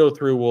 As we go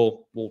through,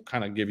 we'll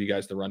kind of give you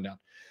guys the rundown.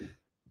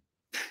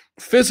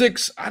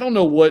 Physics, I don't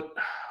know what.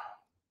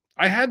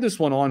 I had this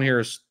one on here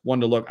as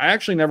one to look. I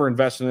actually never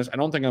invested in this. I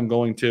don't think I'm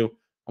going to.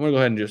 I'm going to go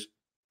ahead and just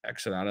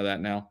exit out of that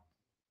now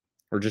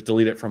or just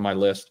delete it from my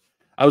list.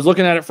 I was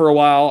looking at it for a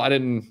while. I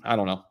don't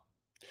know.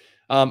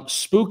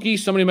 Spooky,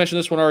 somebody mentioned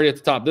this one already at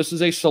the top. This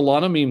is a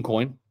Solana meme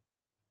coin,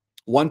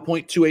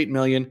 1.28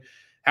 million.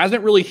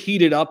 Hasn't really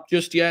heated up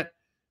just yet.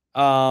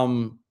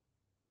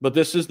 But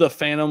this is the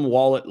Phantom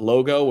Wallet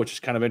logo, which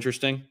is kind of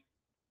interesting.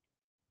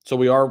 So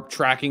we are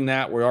tracking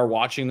that. We are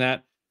watching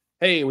that.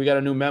 Hey, we got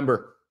a new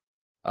member.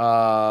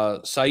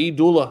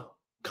 Saeedullah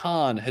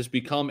Khan has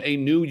become a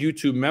new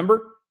YouTube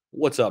member.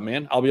 What's up,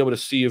 man? I'll be able to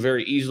see you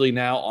very easily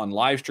now on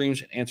live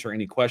streams and answer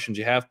any questions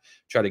you have.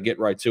 Try to get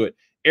right to it.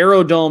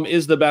 Aerodome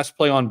is the best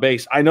play on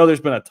base. I know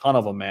there's been a ton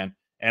of them, man,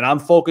 and I'm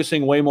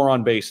focusing way more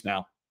on base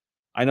now.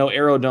 I know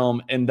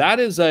Aerodome, and that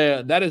is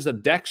a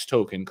DEX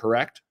token,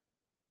 correct,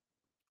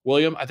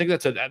 William? I think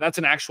that's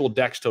an actual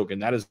DEX token.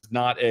 That is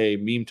not a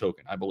meme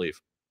token, I believe.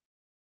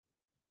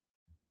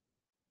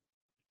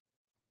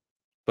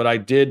 But I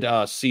did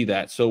see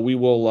that, so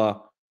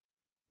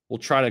we'll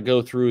try to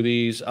go through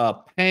these.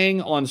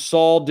 Pang on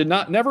Sol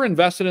never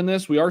invested in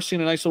this. We are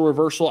seeing a nice little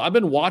reversal. I've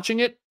been watching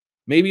it,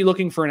 maybe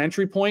looking for an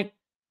entry point.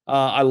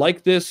 I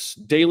like this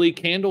daily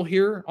candle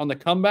here on the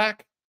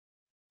comeback.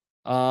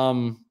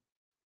 I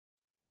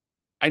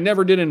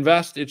never did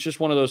invest. It's just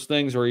one of those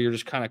things where you're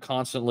just kind of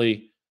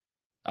constantly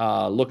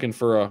looking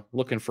for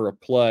a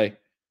play.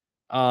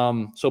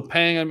 So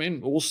Pang, I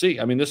mean, we'll see.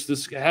 I mean,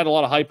 this had a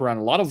lot of hype around,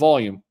 a lot of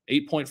volume,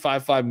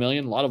 8.55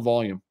 million, a lot of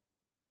volume.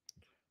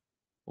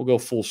 We'll go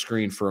full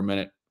screen for a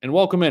minute. And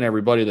welcome in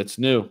everybody that's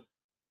new.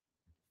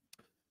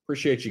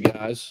 Appreciate you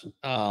guys.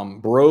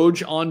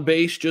 Broge on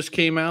base just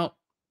came out.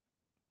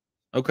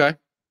 Okay.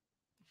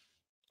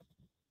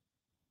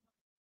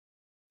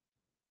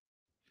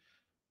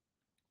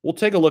 We'll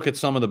take a look at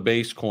some of the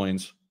base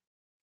coins.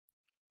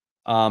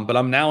 But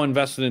I'm now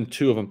invested in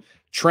 2 of them.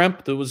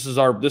 Tremp, this is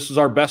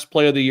our best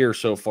play of the year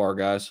so far,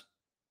 guys.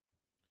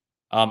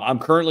 I'm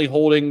currently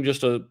holding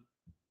just a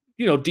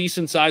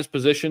decent sized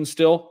position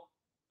still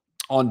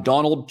on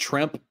Donald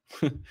Trump.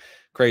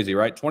 Crazy,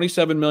 right?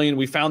 27 million.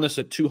 We found this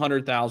at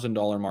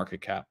 $200,000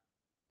 market cap.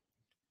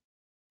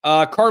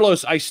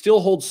 Carlos, I still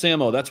hold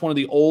Samo. That's one of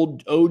the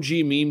old OG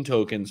meme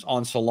tokens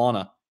on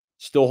Solana.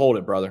 Still hold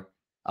it, brother.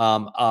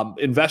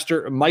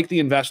 Investor Mike the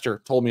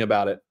investor told me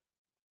about it.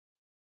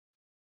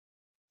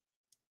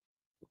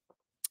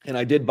 And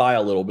I did buy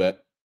a little bit.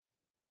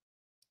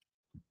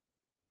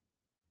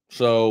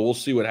 So we'll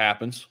see what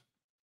happens.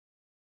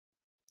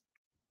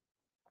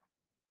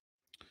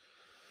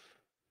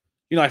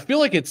 I feel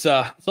like it's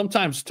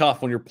sometimes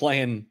tough when you're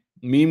playing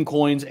meme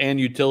coins and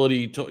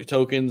utility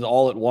tokens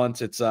all at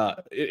once. It's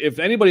if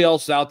anybody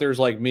else out there is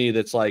like me,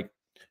 that's like,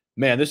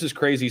 man, this is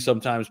crazy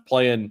sometimes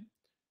playing,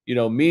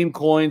 meme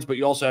coins, but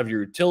you also have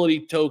your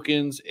utility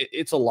tokens.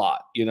 It's a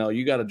lot.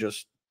 You got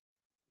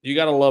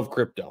to love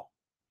crypto.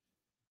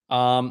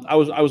 I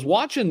was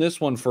watching this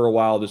one for a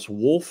while, this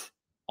Wolf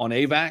on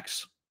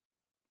AVAX.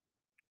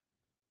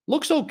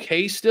 Looks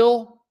okay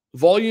still.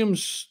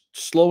 Volume's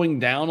slowing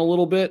down a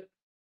little bit.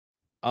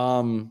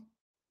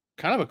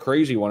 kind of a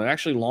crazy one. It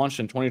actually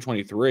launched in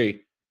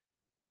 2023.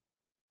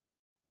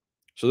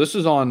 So this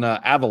is on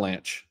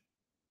Avalanche.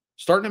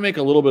 Starting to make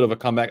a little bit of a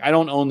comeback. I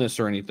don't own this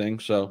or anything,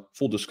 so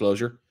full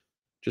disclosure.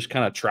 Just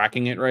kind of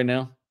tracking it right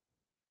now.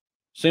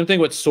 Same thing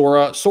with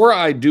Sora. Sora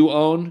I do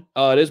own.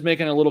 It is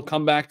making a little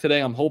comeback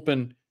today. I'm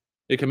hoping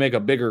it can make a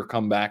bigger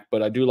comeback,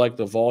 but I do like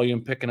the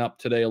volume picking up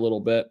today a little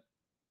bit.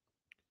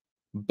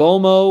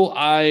 BOMO,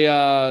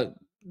 I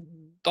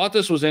thought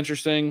this was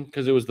interesting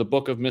because it was the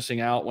book of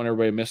missing out when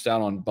everybody missed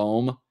out on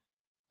BOME,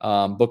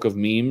 book of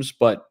memes,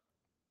 but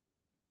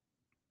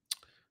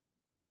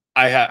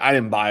I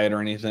didn't buy it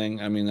or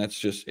anything. I mean, that's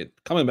just it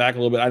coming back a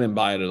little bit. I didn't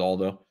buy it at all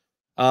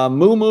though.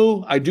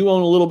 Moo, I do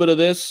own a little bit of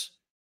this.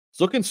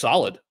 It's looking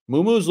solid.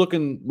 Moo is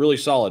looking really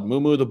solid.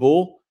 Moo the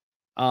bull.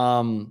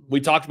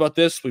 We talked about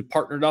this. We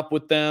partnered up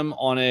with them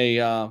on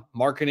a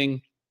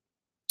marketing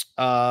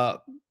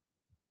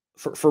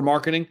for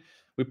marketing.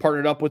 We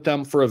partnered up with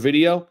them for a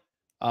video.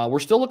 We're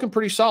still looking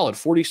pretty solid.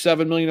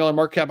 $47 million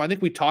market cap. I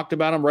think we talked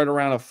about them right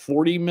around a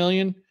 40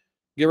 million,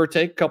 give or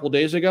take, a couple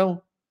days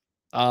ago.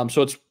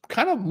 So it's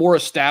kind of more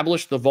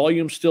established. The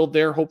volume's still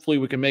there. Hopefully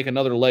we can make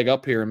another leg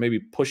up here and maybe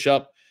push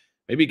up,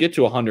 maybe get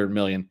to 100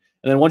 million.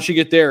 And then once you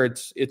get there,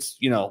 it's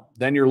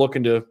then you're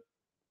looking to,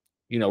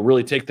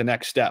 really take the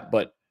next step.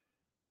 But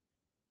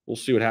we'll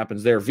see what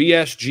happens there.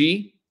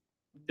 VSG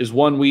is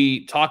one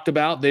we talked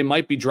about. They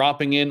might be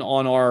dropping in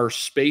on our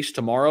space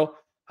tomorrow.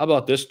 How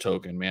about this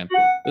token, man?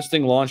 This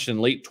thing launched in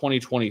late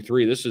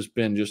 2023. This has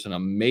been just an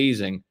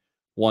amazing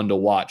one to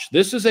watch.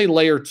 This is a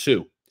layer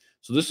 2.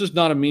 So this is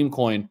not a meme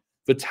coin.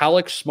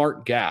 Vitalik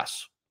Smart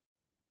Gas,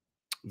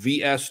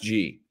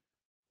 VSG.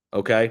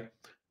 Okay.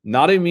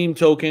 Not a meme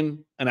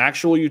token, an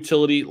actual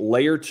utility,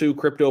 layer 2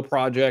 crypto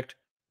project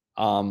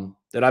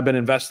that I've been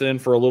invested in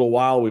for a little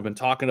while. We've been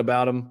talking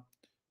about them.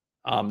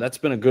 That's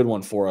been a good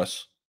one for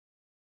us.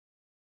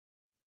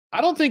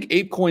 I don't think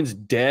ApeCoin's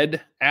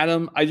dead,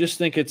 Adam. I just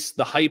think it's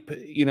the hype,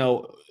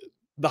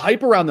 the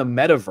hype around the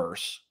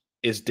metaverse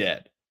is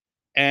dead.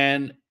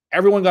 And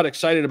everyone got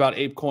excited about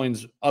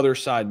ApeCoin's other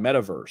side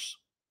metaverse.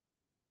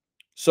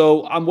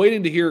 So I'm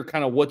waiting to hear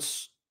kind of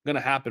what's going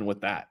to happen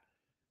with that,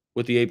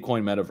 with the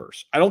ApeCoin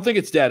metaverse. I don't think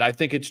it's dead. I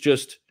think it's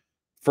just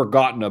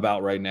forgotten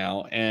about right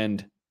now.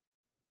 And,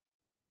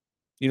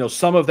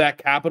 some of that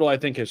capital I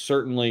think has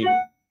certainly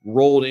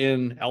rolled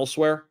in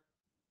elsewhere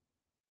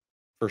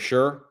for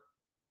sure.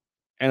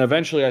 And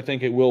eventually I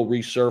think it will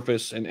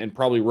resurface and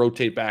probably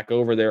rotate back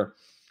over there.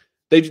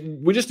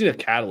 We just need a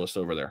catalyst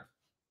over there.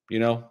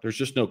 There's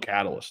just no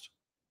catalyst.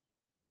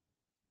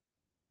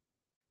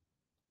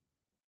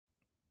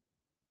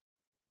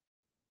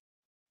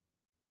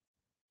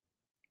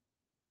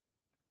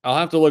 I'll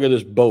have to look at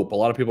this BOPE. A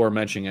lot of people are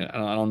mentioning it.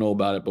 I don't know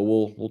about it, but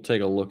we'll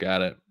take a look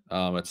at it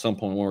at some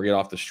point when we get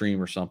off the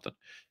stream or something.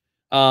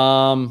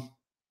 I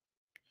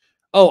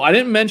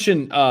didn't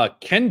mention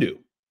Kendu.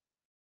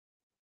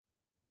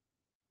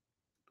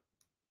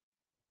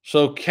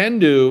 So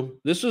Kendu,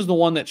 this is the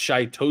one that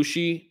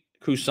Satoshi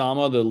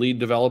Kusama, the lead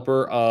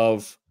developer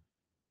of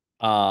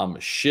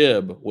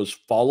SHIB, was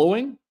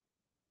following.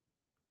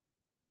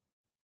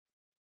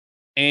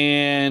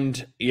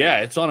 And yeah,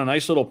 it's on a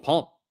nice little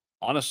pump,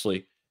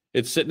 honestly.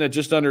 It's sitting at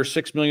just under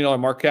 $6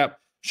 million market cap.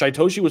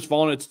 Satoshi was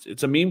following.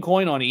 It's a meme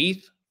coin on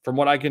ETH, from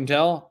what I can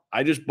tell.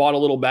 I just bought a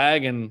little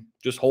bag and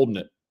just holding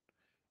it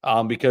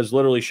because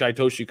literally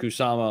Satoshi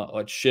Kusama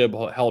at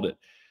SHIB held it.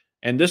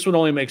 And this would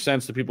only make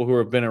sense to people who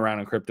have been around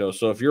in crypto.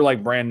 So if you're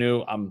like brand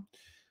new,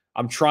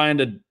 I'm trying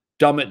to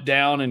dumb it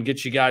down and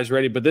get you guys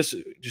ready. But this,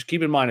 just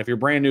keep in mind, if you're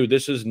brand new,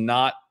 this is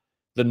not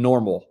the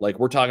normal. Like,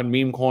 we're talking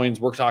meme coins.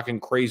 We're talking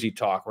crazy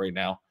talk right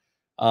now.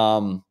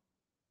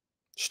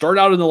 Start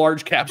out in the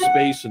large cap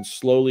space and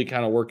slowly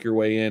kind of work your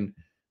way in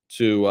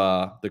to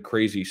the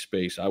crazy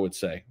space, I would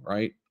say,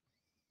 right?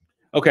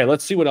 Okay,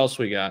 let's see what else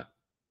we got.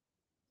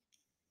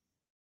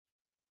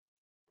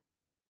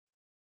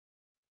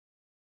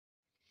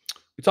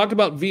 We talked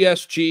about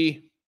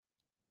VSG.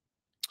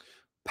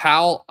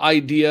 PAL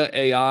Idea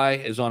AI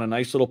is on a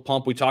nice little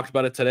pump. We talked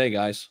about it today,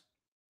 guys.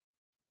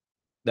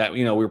 That,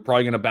 we're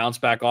probably going to bounce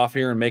back off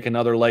here and make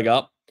another leg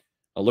up.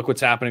 Look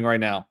what's happening right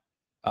now.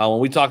 When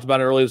we talked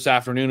about it earlier this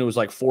afternoon, it was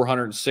like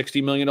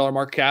 $460 million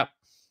market cap.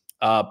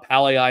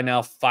 PAL AI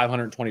now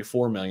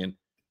 $524 million.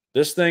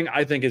 This thing,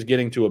 I think, is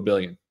getting to $1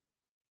 billion.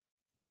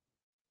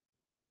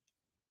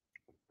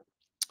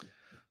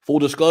 Full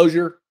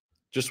disclosure,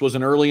 just was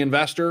an early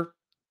investor.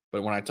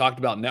 But when I talked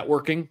about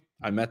networking,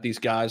 I met these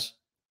guys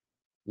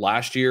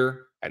last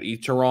year at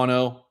ETH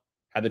Toronto,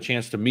 had the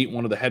chance to meet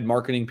one of the head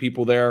marketing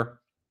people there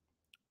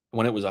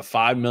when it was a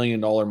 $5 million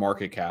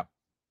market cap.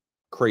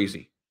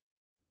 Crazy.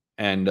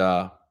 And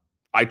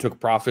I took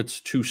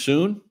profits too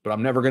soon, but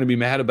I'm never going to be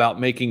mad about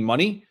making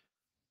money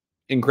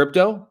in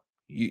crypto.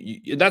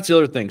 That's the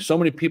other thing. So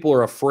many people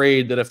are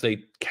afraid that if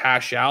they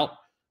cash out,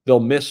 they'll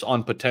miss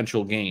on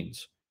potential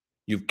gains.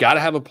 You've got to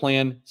have a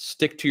plan,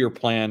 stick to your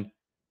plan,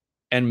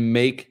 and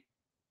make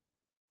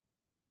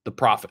the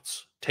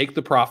profits. Take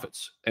the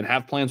profits and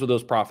have plans with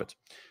those profits.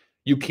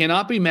 You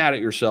cannot be mad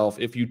at yourself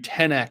if you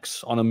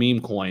 10x on a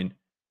meme coin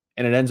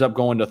and it ends up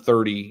going to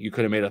 30, you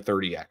could have made a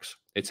 30x.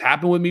 It's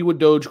happened with me with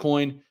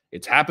Dogecoin.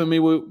 It's happened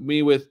with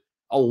me with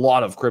a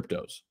lot of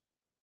cryptos.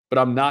 But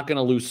I'm not going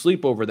to lose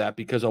sleep over that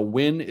because a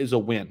win is a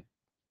win.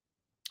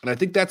 And I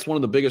think that's one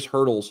of the biggest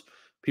hurdles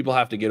people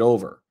have to get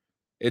over.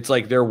 It's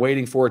like they're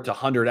waiting for it to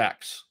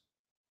 100x.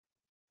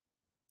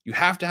 You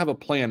have to have a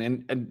plan.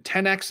 And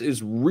 10x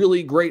is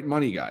really great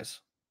money, guys.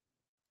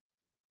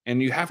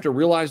 And you have to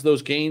realize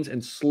those gains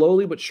and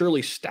slowly but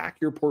surely stack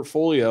your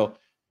portfolio.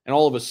 And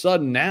all of a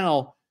sudden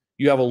now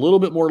you have a little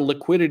bit more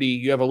liquidity.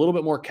 You have a little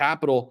bit more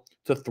capital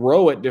to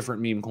throw at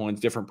different meme coins,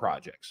 different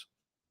projects.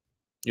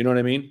 You know what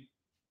I mean?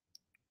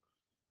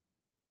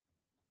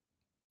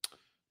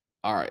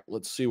 All right,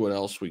 let's see what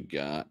else we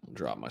got.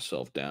 Drop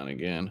myself down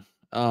again.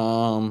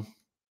 Myro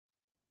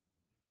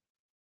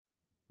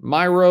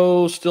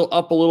still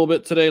up a little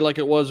bit today like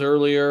it was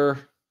earlier.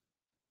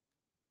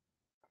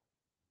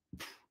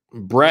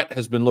 Brett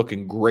has been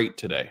looking great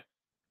today.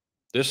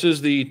 This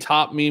is the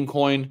top meme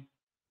coin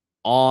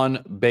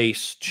on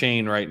base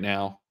chain right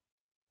now.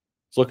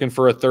 It's looking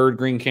for a third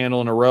green candle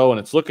in a row, and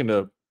it's looking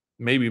to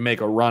maybe make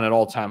a run at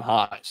all-time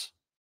highs.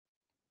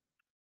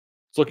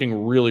 It's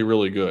looking really,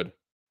 really good.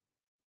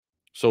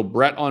 So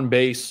Brett on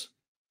base,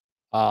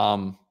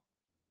 again,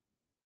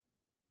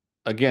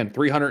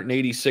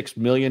 $386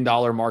 million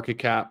market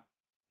cap,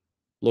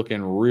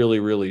 looking really,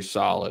 really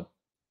solid.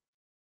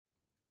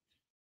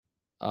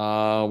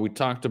 We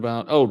talked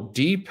about,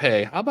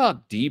 DPay. How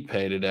about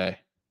DPay today?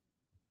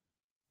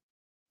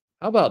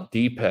 How about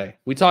DPay?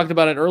 We talked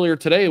about it earlier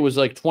today. It was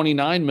like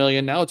 29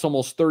 million. Now it's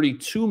almost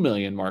 32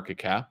 million market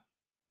cap.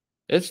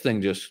 This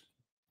thing just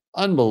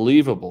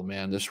unbelievable,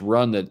 man. This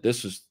run that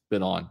this has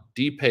been on.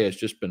 DPay has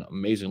just been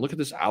amazing. Look at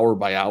this hour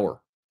by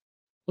hour.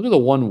 Look at the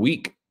 1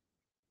 week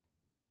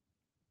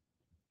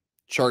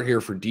chart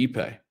here for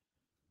DPay.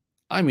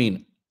 I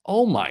mean,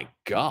 oh my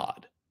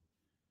God.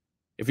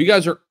 If you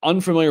guys are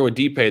unfamiliar with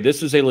DPay,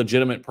 this is a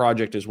legitimate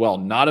project as well,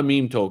 not a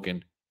meme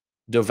token.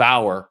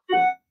 Devour.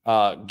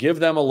 Give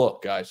them a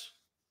look, guys.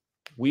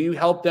 We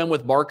helped them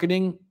with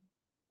marketing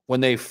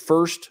when they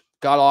first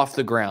got off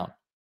the ground.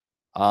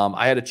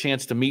 I had a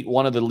chance to meet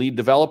one of the lead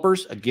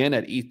developers, again,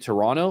 at ETH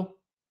Toronto.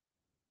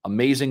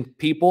 Amazing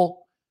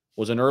people.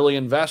 Was an early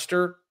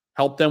investor.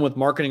 Helped them with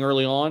marketing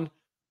early on.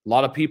 A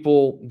lot of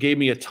people gave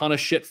me a ton of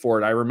shit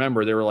for it. I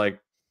remember they were like,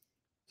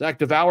 Zach,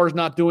 Devour's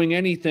not doing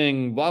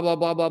anything, blah, blah,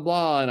 blah, blah,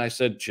 blah. And I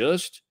said,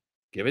 just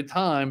give it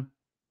time.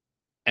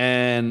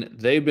 And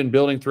they've been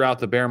building throughout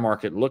the bear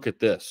market. Look at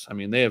this. I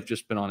mean, they have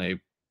just been on a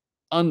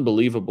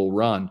unbelievable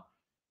run.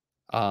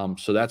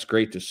 So that's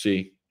great to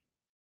see.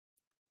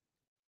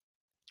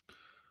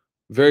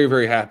 Very,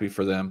 very happy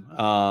for them.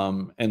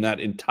 And that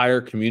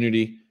entire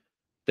community,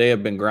 they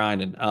have been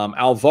grinding.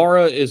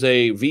 Alvara is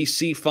a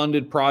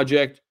VC-funded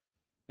project.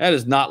 That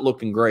is not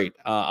looking great.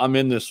 I'm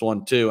in this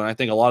one too, and I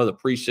think a lot of the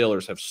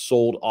pre-salers have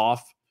sold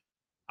off.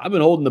 I've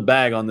been holding the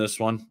bag on this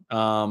one,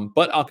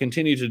 but I'll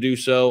continue to do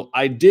so.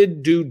 I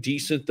did do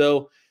decent,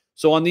 though.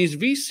 So on these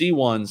VC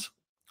ones,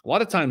 a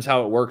lot of times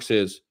how it works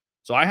is,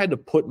 so I had to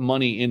put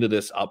money into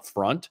this up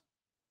front.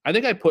 I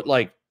think I put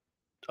like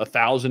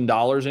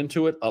 $1,000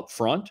 into it up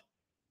front.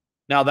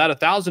 Now, that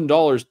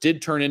 $1,000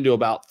 did turn into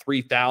about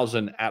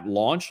 $3,000 at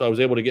launch, so I was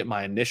able to get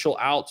my initial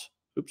out.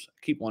 Oops, I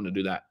keep wanting to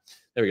do that.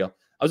 There we go.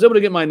 I was able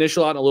to get my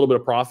initial out and a little bit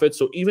of profit.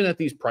 So even at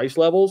these price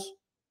levels,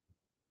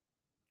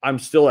 I'm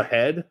still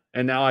ahead.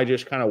 And now I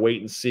just kind of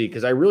wait and see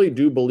because I really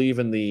do believe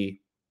in the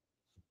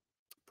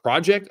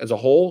project as a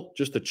whole.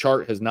 Just the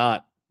chart has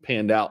not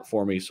panned out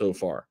for me so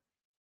far.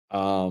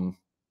 So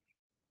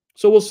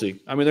we'll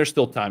see. I mean, there's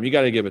still time. You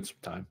got to give it some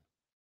time.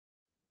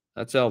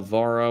 That's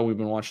Alvaro. We've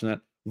been watching that.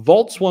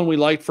 Vault's one we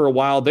liked for a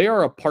while. They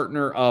are a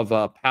partner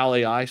of Pal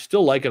AI.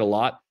 Still like it a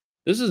lot.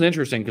 This is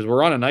interesting because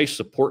we're on a nice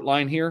support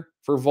line here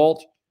for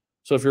Vault.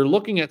 So if you're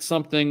looking at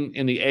something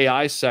in the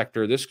AI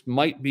sector, this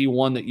might be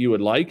one that you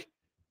would like.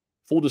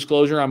 Full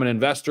disclosure, I'm an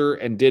investor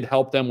and did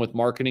help them with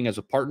marketing as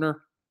a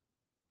partner.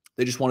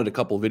 They just wanted a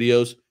couple of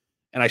videos.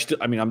 And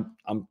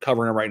I'm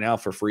covering it right now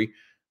for free.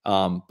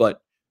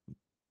 But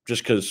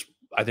just because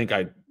I think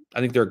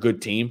they're a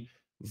good team.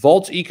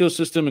 Vault's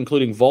ecosystem,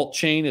 including Vault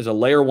Chain, is a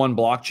layer 1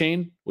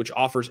 blockchain, which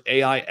offers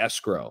AI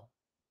escrow,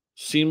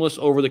 seamless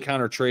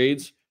over-the-counter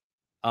trades.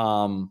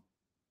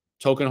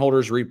 Token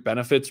holders reap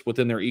benefits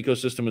within their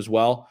ecosystem as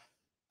well.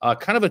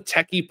 Kind of a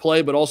techie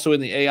play, but also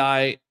in the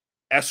AI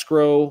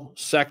escrow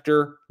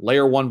sector,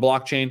 layer 1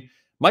 blockchain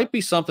might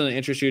be something that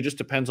interests you. It just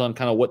depends on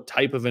kind of what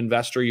type of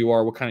investor you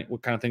are, what kind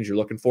of things you're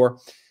looking for.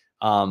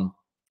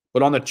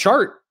 But on the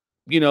chart,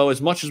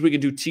 as much as we can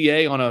do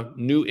TA on a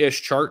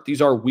new-ish chart,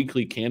 these are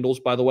weekly candles,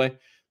 by the way.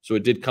 So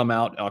it did come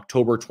out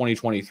October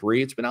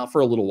 2023. It's been out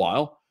for a little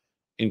while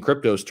in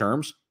crypto's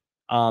terms.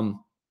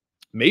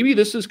 Maybe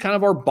this is kind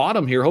of our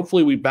bottom here.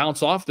 Hopefully we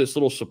bounce off this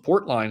little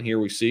support line here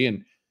we see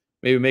and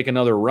maybe make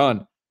another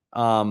run.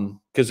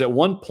 Because at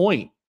one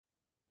point,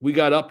 we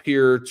got up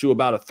here to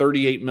about a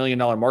 $38 million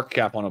market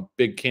cap on a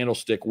big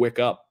candlestick wick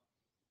up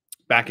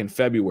back in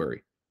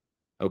February.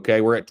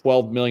 Okay, we're at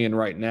 12 million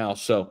right now.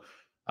 So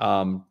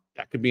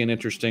That could be an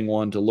interesting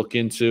one to look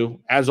into.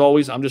 As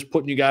always, I'm just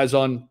putting you guys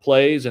on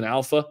plays and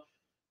alpha.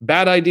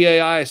 Bad idea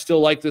AI. I still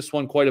like this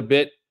one quite a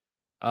bit.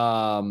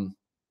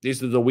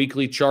 These are the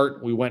weekly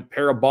chart. We went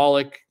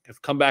parabolic,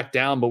 have come back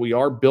down, but we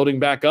are building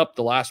back up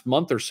the last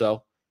month or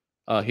so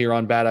here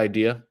on Bad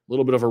Idea. A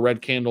little bit of a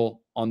red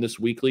candle on this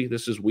weekly.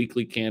 This is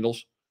weekly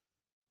candles.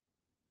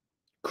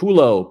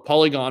 Kulo,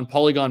 Polygon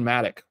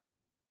Matic.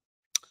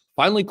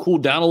 Finally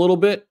cooled down a little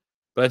bit,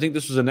 but I think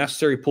this was a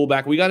necessary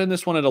pullback. We got in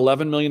this one at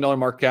 $11 million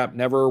market cap.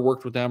 Never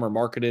worked with them or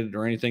marketed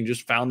or anything.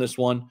 Just found this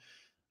one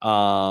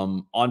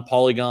on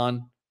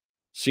Polygon.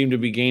 Seemed to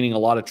be gaining a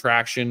lot of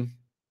traction.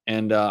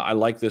 And I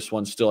like this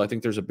one still. I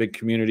think there's a big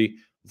community.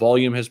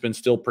 Volume has been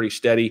still pretty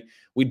steady.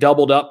 We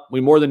doubled up. We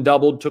more than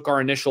doubled, took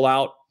our initial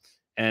out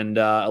and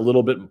a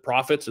little bit in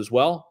profits as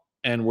well.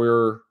 And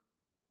we're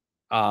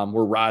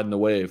riding the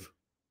wave.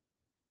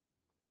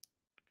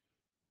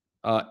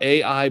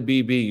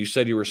 AIBB, you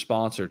said you were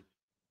sponsored.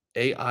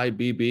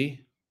 AIBB?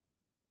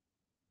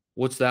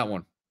 What's that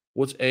one?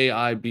 What's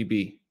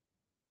AIBB?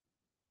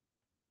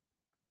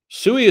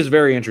 SUI is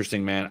very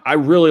interesting, man. I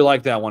really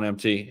like that one,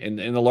 MT, in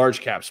the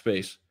large cap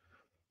space.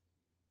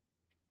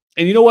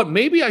 And you know what?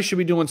 Maybe I should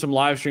be doing some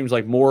live streams,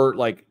 like more,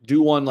 like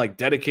do one like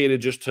dedicated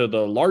just to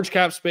the large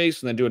cap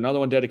space and then do another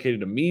one dedicated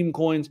to meme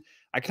coins.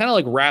 I kind of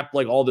like wrap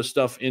like all this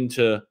stuff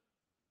into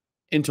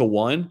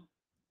one.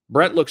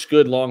 Brett looks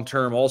good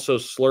long-term. Also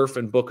Slurf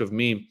and Book of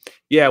Meme.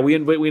 Yeah, we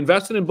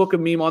invested in Book of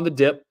Meme on the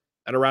dip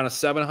at around a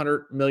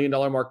 $700 million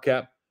market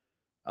cap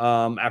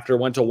after it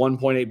went to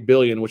 1.8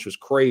 billion, which was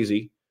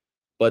crazy.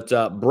 But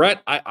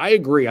Brett, I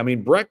agree. I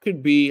mean, Brett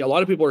could be, a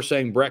lot of people are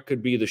saying Brett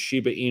could be the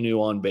Shiba Inu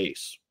on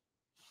base.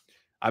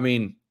 I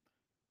mean,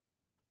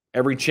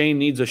 every chain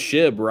needs a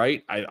SHIB,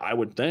 right? I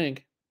would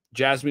think.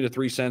 Jasmine to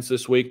 3 cents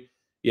this week.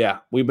 Yeah,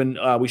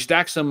 we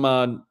stacked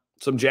some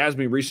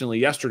Jasmine recently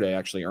yesterday,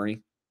 actually,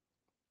 Ernie.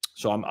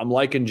 So I'm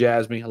liking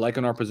Jasmine. I'm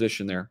liking our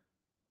position there.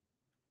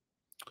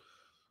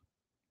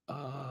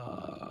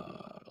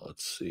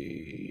 Let's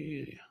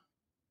see.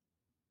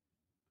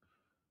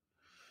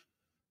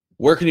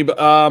 Where can you?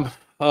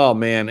 Oh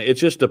man, it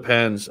just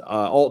depends.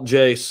 Alt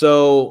J.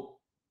 So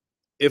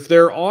if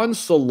they're on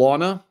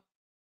Solana,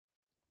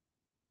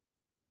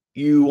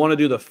 you want to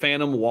do the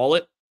Phantom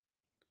wallet.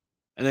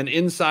 And then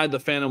inside the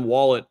Phantom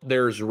wallet,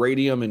 there's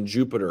Radium and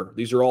Jupiter.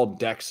 These are all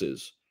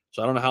DEXs.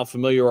 So I don't know how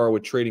familiar you are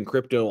with trading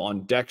crypto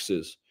on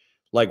DEXs.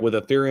 Like with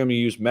Ethereum, you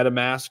use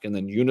MetaMask, and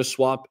then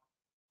Uniswap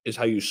is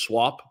how you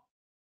swap.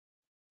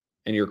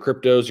 And your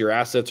cryptos, your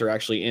assets are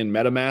actually in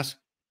MetaMask.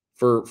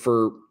 For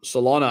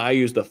Solana, I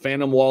use the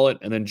Phantom wallet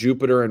and then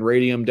Jupiter and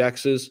Radium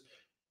DEXs.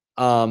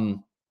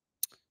 For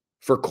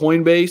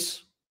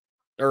Coinbase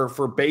or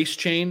for Base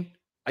Chain,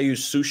 I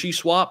use Sushi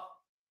Swap.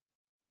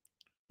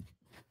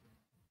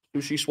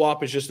 Sushi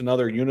Swap is just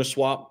another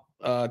Uniswap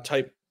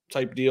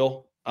type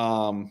deal.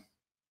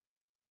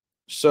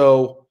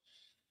 So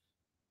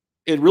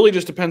it really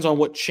just depends on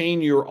what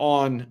chain you're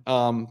on.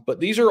 But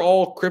these are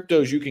all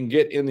cryptos you can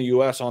get in the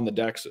US on the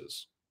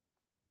DEXs.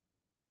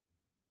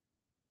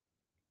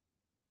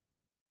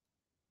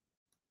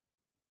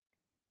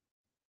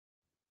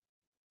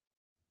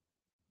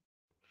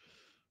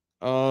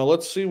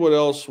 Let's see what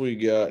else we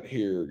got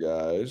here,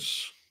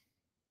 guys.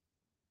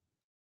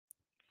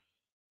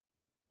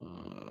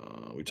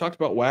 We talked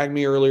about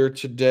WAGMI earlier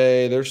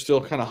today. They're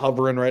still kind of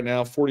hovering right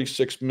now,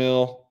 46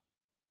 mil.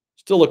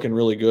 Still looking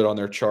really good on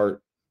their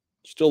chart.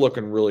 Still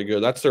looking really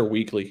good. That's their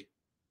weekly.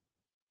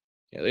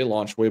 Yeah, they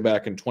launched way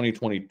back in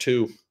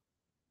 2022.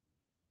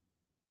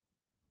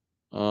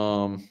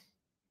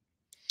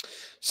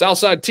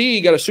 Southside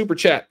T got a super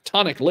chat.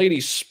 Tonic, Lady,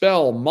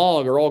 Spell,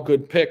 Mog are all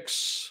good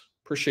picks.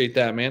 Appreciate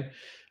that, man.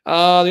 The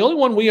only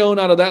one we own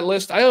out of that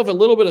list, I have a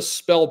little bit of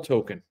Spell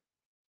token.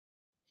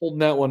 Holding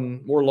that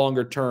one more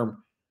longer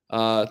term.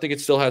 I think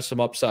it still has some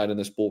upside in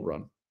this bull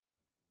run.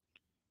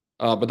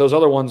 But those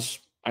other ones,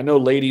 I know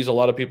Ladies, a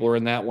lot of people are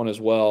in that one as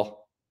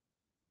well.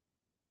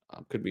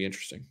 Could be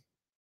interesting.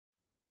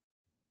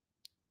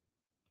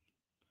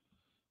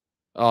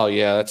 Oh,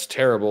 yeah, that's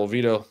terrible.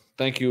 Vito,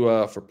 thank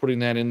you for putting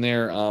that in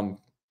there.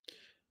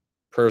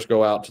 Prayers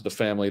go out to the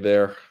family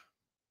there.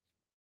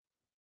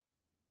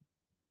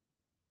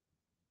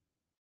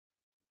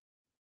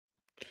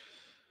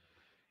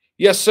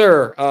 Yes,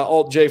 sir.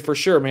 Alt J for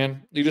sure,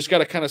 man. You just got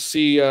to kind of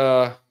see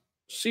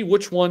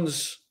which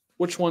ones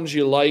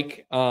you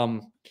like.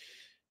 But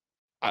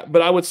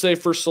I would say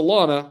for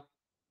Solana,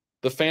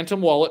 the Phantom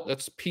wallet,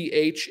 that's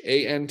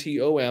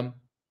PHANTOM.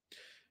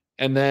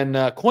 And then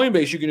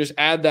Coinbase, you can just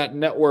add that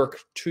network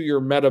to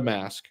your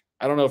MetaMask.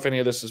 I don't know if any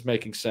of this is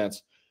making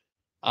sense.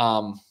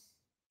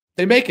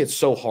 They make it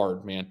so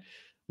hard, man.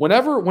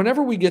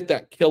 Whenever we get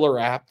that killer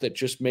app that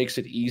just makes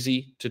it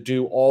easy to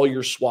do all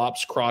your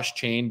swaps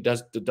cross-chain,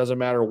 it doesn't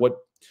matter what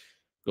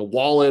the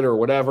wallet or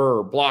whatever,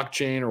 or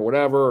blockchain or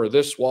whatever, or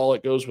this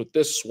wallet goes with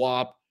this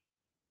swap.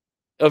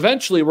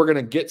 Eventually, we're going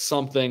to get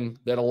something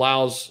that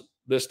allows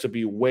this to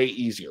be way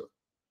easier.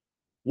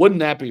 Wouldn't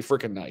that be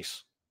freaking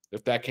nice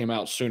if that came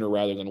out sooner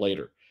rather than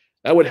later?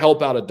 That would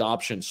help out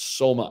adoption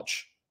so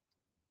much.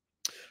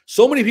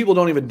 So many people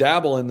don't even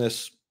dabble in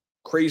this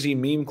crazy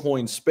meme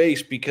coin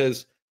space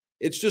because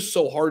it's just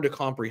so hard to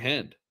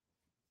comprehend.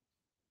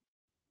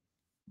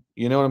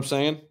 You know what I'm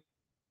saying?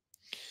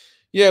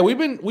 Yeah, we've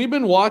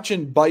been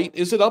watching Byte.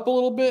 Is it up a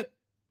little bit?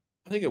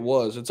 I think it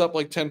was. It's up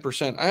like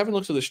 10%. I haven't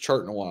looked at this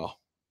chart in a while.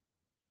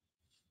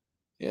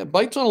 Yeah,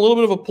 Byte's on a little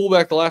bit of a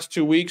pullback the last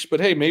 2 weeks,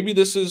 but hey, maybe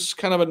this is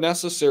kind of a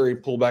necessary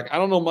pullback. I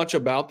don't know much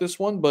about this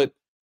one, but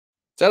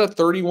it's at a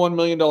 $31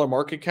 million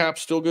market cap,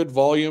 still good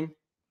volume.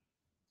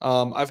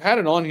 I've had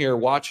it on here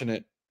watching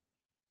it.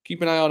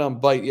 Keep an eye out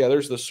on Byte. Yeah,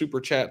 there's the super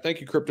chat.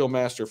 Thank you, Crypto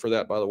Master, for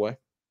that, by the way.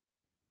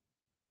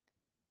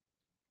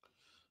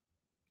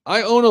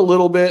 I own a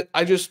little bit.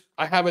 I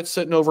have it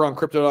sitting over on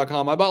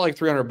crypto.com. I bought like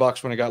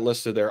 $300 when it got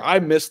listed there. I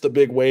missed the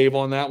big wave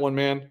on that one,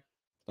 man.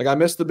 Like I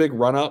missed the big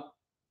run up,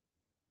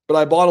 but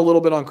I bought a little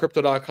bit on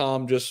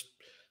crypto.com just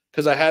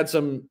because I had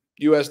some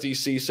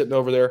USDC sitting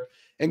over there.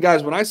 And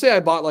guys, when I say I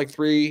bought like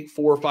 3,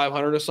 4,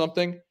 500 or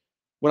something,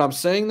 when I'm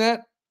saying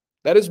that,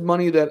 that is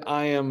money that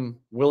I am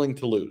willing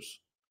to lose.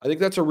 I think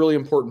that's a really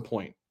important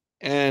point.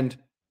 And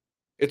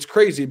it's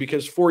crazy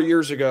because 4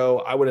 years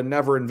ago, I would have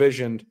never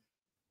envisioned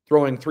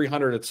throwing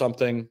 300 at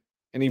something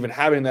and even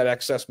having that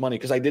excess money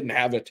because I didn't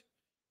have it.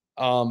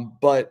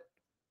 But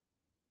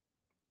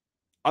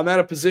I'm at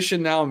a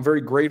position now. I'm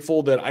very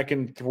grateful that I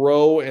can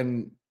throw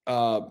and,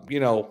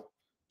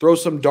 throw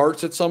some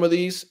darts at some of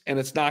these, and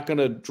it's not going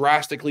to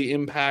drastically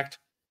impact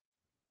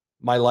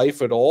my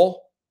life at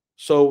all.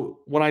 So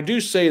when I do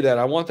say that,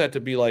 I want that to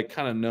be like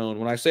kind of known.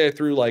 When I say I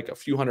threw like a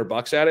few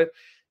 $100 at it,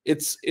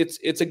 it's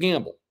a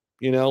gamble,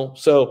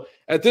 So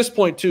at this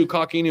point too,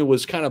 Cockinu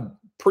was kind of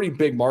pretty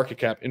big market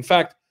cap. In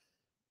fact,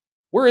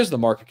 where is the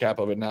market cap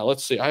of it now?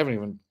 Let's see. I haven't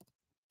even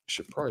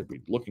should probably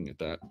be looking at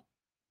that.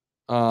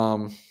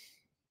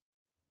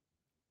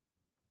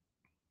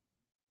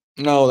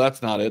 No,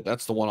 that's not it.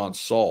 That's the one on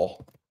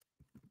Sol.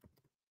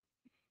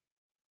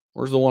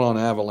 Where's the one on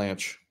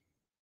Avalanche?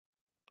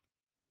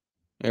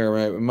 There,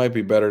 it might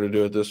be better to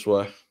do it this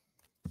way.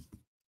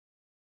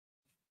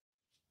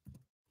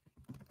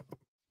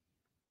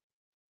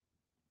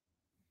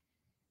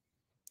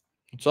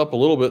 It's up a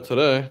little bit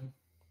today.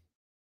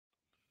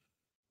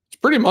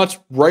 It's pretty much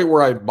right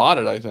where I bought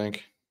it, I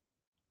think.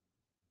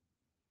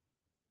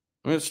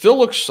 I mean, it still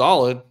looks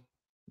solid.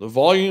 The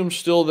volume's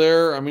still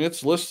there. I mean,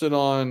 it's listed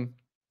on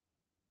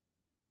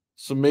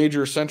some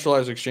major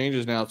centralized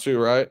exchanges now too,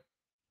 right?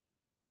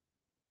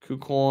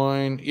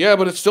 KuCoin. Yeah,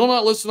 but it's still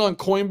not listed on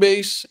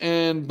Coinbase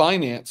and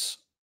Binance.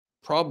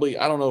 Probably,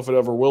 I don't know if it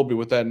ever will be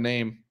with that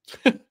name.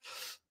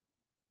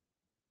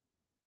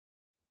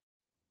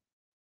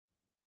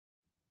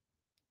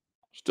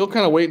 Still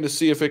kind of waiting to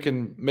see if it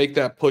can make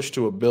that push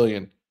to 1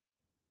 billion.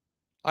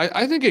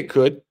 I think it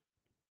could.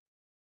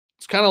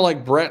 It's kind of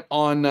like Brett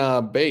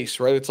on Base,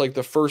 right? It's like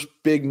the first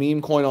big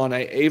meme coin on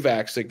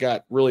AVAX that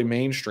got really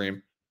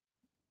mainstream.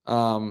 They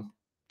don't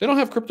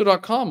have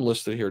crypto.com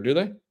listed here, do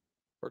they?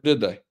 Or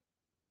did they?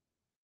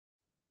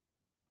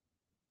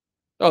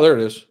 Oh, there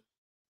it is.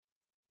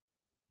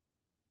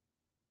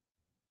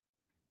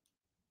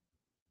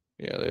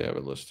 Yeah, they have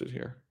it listed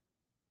here.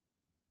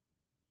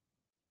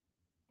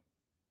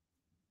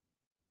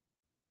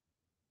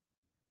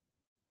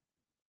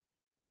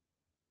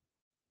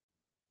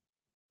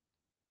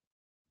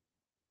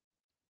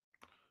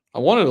 I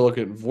wanted to look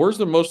at where's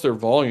the most of their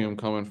volume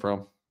coming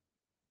from.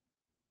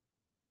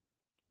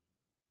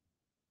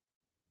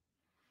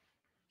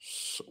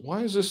 So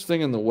why is this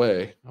thing in the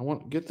way? I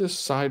want to get this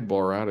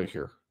sidebar out of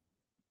here.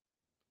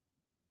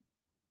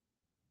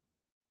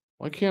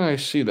 Why can't I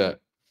see that?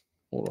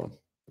 Hold on.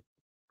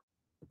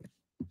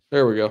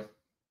 There we go.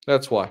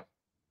 That's why.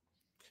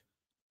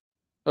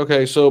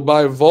 Okay, so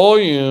by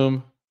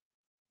volume,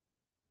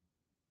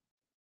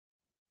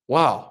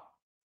 wow.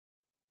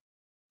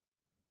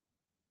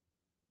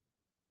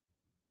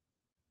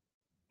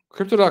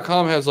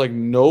 Crypto.com has like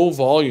no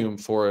volume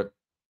for it.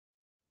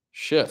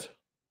 Shit.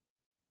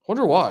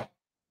 Wonder why.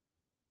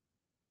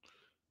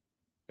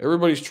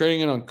 Everybody's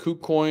trading it on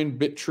KuCoin,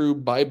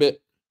 BitTrue, Bybit.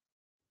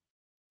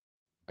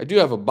 I do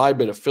have a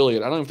Bybit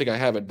affiliate. I don't even think I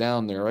have it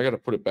down there. I got to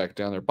put it back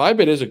down there.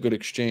 Bybit is a good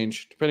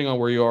exchange, depending on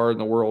where you are in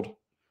the world.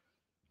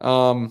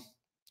 Land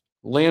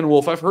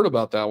Wolf, I've heard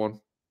about that one.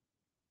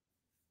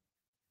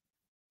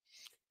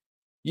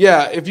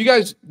 Yeah, if you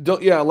guys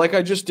don't, yeah, like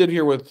I just did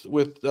here with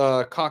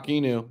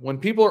Cockinu, when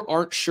people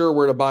aren't sure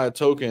where to buy a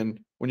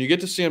token, when you get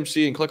to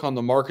CMC and click on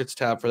the markets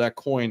tab for that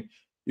coin,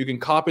 you can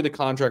copy the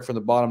contract from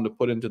the bottom to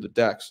put into the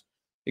DEX.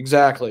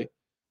 Exactly.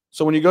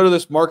 So when you go to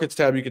this markets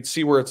tab, you can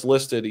see where it's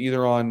listed,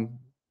 either on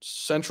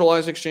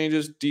centralized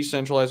exchanges,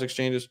 decentralized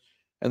exchanges,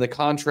 and the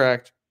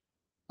contract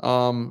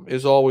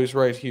is always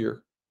right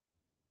here.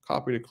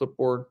 Copy to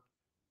clipboard.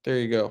 There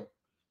you go.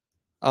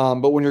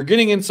 But when you're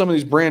getting in some of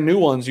these brand new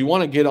ones, you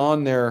want to get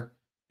on there.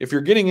 If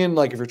you're getting in,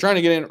 like if you're trying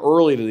to get in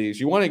early to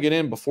these, you want to get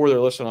in before they're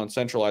listed on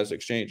centralized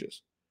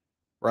exchanges,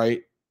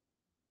 right?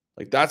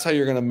 Like that's how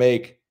you're going to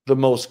make the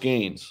most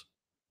gains.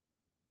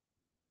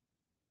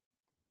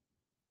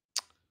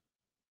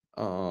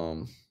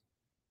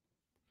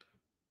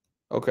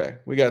 Okay,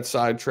 we got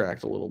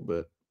sidetracked a little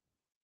bit.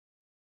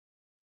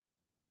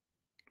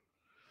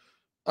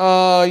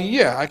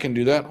 Yeah, I can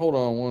do that. Hold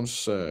on one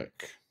sec.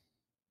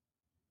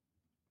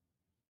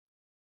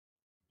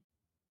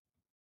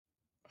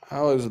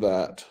 How is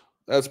that?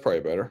 That's probably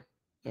better.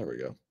 There we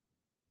go.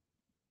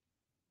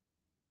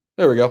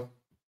 There we go.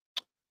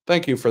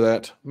 Thank you for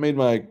that. Made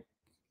my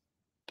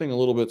thing a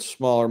little bit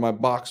smaller, my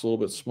box a little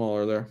bit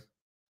smaller there.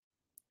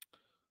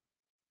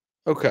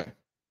 Okay.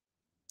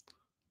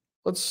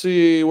 Let's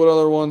see what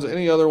other ones,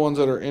 any other ones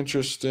that are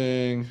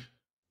interesting.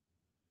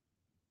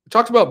 We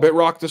talked about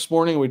BitRock this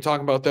morning. We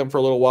talked about them for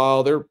a little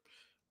while. They're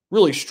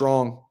really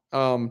strong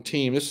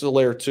team. This is a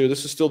layer two.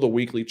 This is still the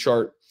weekly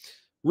chart.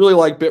 Really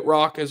like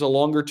BitRock as a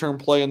longer term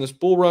play in this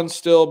bull run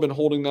still. Been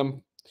holding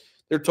them,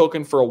 their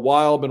token for a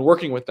while. Been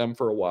working with them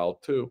for a while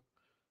too.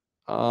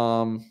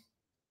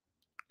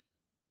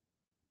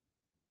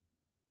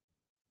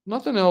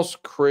 Nothing else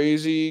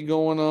crazy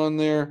going on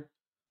there.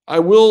 I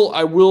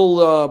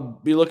will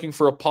be looking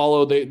for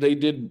Apollo. They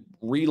did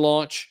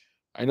relaunch.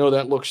 I know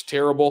that looks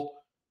terrible.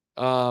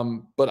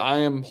 But I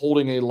am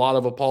holding a lot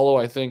of Apollo.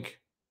 I think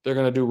they're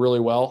going to do really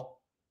well.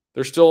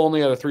 They're still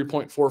only at a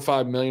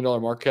 $3.45 million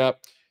market cap.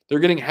 They're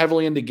getting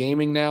heavily into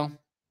gaming now.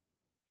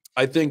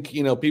 I think,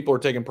 people are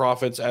taking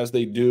profits as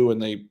they do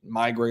and they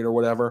migrate or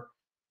whatever.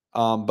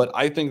 But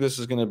I think this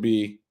is going to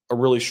be a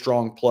really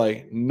strong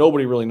play.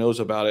 Nobody really knows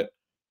about it.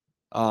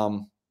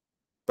 Um,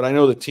 but I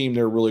know the team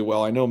there really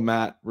well. I know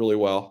Matt really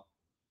well.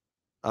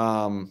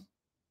 Met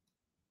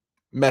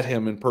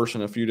him in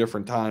person a few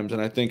different times,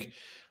 and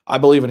I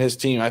believe in his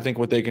team. I think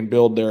what they can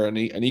build there, an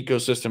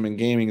ecosystem in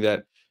gaming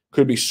that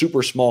could be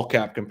super small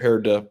cap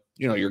compared to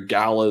your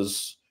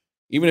Galas,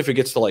 even if it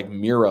gets to like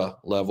Mira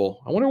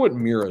level. I wonder what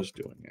Mira is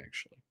doing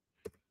actually.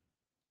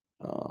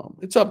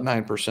 It's up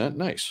 9%.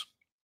 Nice.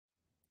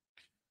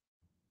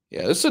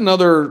 Yeah, this is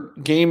another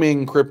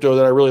gaming crypto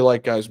that I really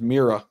like, guys.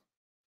 Mira.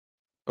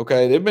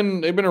 Okay, they've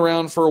been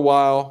around for a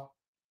while.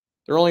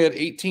 They're only at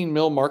 18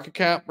 mil market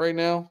cap right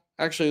now.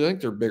 Actually, I think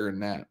they're bigger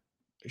than that.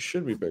 They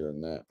should be bigger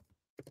than that.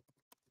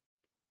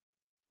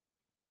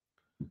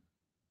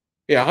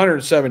 Yeah,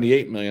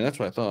 178 million. That's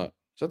what I thought.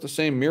 Is that the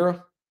same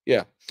Mira?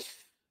 Yeah.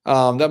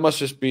 That must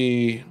just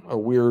be a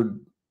weird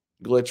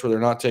glitch where they're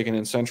not taking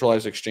in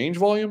centralized exchange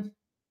volume.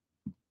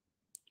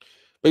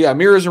 But yeah,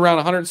 Mira's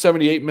around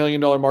 $178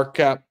 million market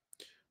cap,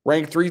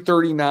 ranked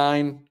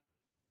 339.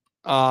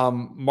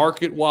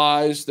 Market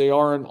wise, they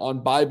are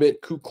on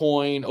Bybit,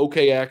 KuCoin,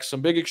 OKX,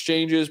 some big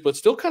exchanges, but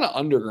still kind of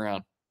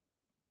underground.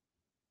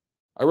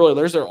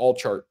 There's their all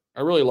chart.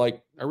 I really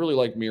like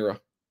Mira.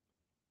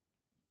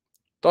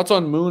 Thoughts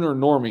on Moon or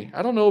Normie?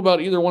 I don't know about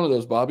either one of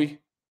those, Bobby.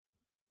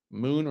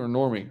 Moon or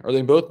Normie? Are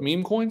they both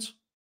meme coins?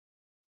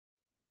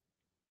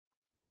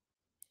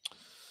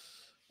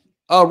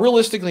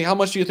 Realistically, how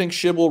much do you think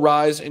SHIB will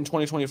rise in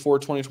 2024,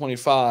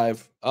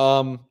 2025?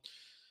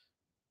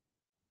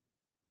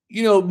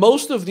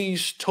 Most of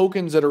these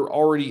tokens that are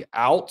already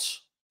out,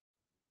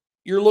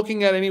 you're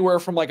looking at anywhere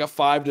from like a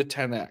 5 to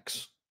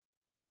 10x.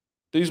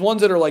 These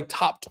ones that are like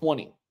top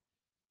 20.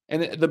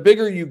 And the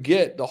bigger you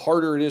get, the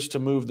harder it is to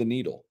move the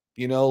needle.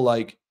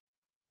 Like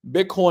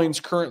Bitcoin's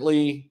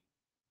currently,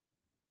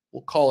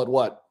 we'll call it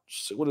what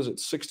is it,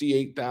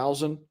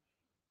 68,000?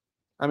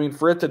 I mean,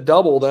 for it to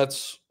double,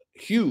 that's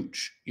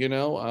huge,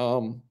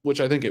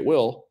 which I think it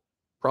will,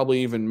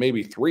 probably even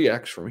maybe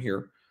 3x from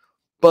here.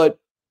 But,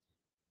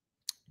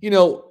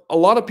 a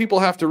lot of people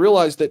have to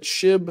realize that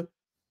SHIB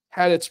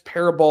had its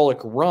parabolic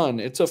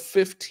run. It's a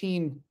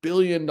 $15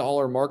 billion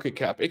market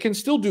cap. It can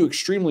still do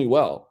extremely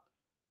well.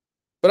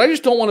 But I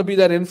just don't want to be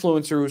that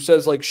influencer who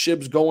says like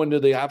SHIB's going to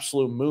the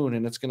absolute moon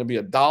and it's going to be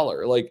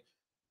 $1. Like,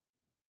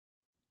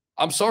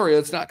 I'm sorry,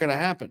 that's not going to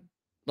happen.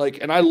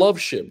 And I love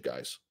SHIB,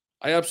 guys.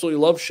 I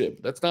absolutely love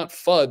SHIB. That's not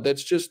FUD.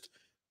 That's just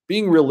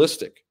being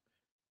realistic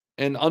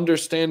and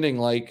understanding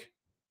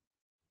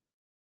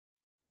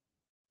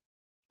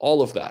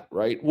all of that,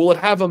 right? Will it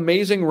have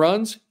amazing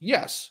runs?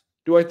 Yes.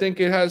 Do I think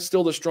it has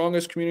still the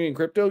strongest community in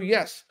crypto?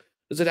 Yes.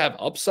 Does it have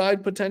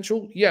upside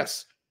potential?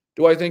 Yes.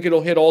 Do I think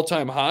it'll hit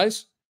all-time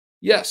highs?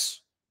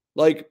 Yes.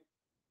 100%,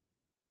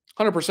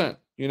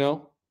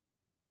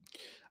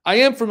 I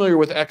am familiar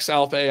with X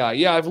Alpha AI.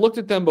 Yeah, I've looked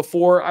at them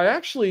before. I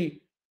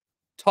actually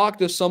talked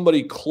to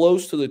somebody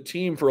close to the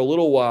team for a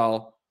little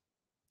while,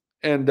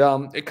 and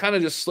it kind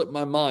of just slipped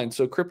my mind.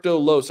 So Crypto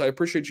Los, I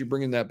appreciate you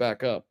bringing that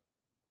back up.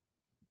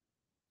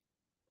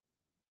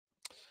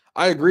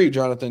 I agree,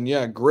 Jonathan.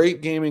 Yeah,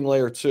 great gaming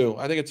layer too.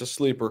 I think it's a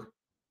sleeper.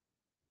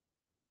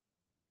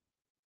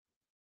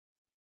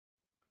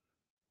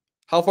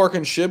 How far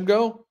can SHIB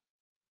go?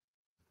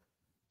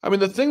 I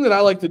mean, the thing that I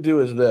like to do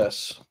is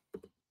this.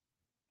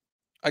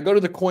 I go to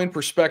the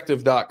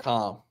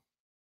coinperspective.com,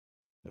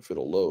 if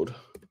it'll load.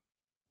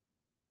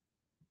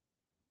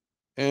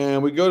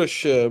 And we go to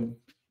SHIB.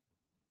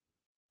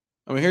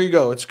 I mean, here you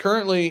go. It's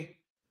currently,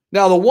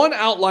 now the one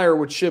outlier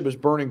with SHIB is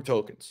burning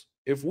tokens.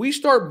 If we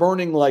start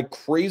burning like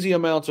crazy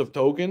amounts of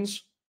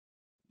tokens,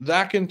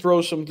 that can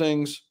throw some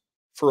things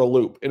for a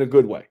loop in a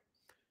good way.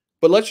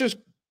 But let's just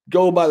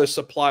go by the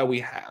supply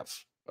we have,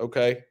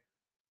 okay?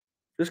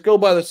 Just go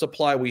by the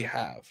supply we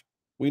have.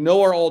 We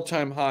know our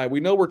all-time high. We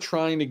know we're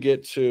trying to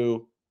get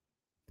to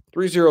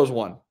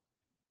 301.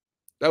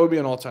 That would be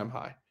an all-time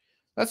high.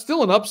 That's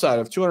still an upside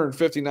of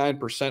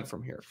 259%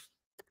 from here.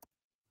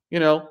 You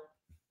know,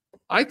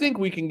 I think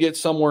we can get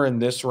somewhere in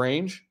this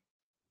range.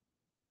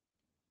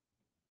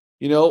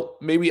 You know,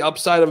 maybe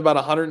upside of about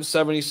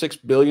 $176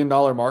 billion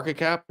market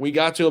cap. We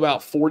got to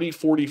about 40,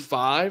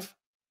 45.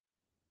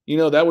 You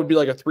know, that would be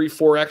like a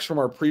 3-4x from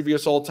our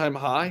previous all-time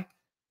high.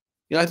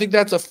 You know, I think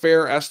that's a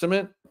fair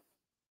estimate.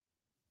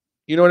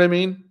 You know what I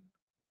mean?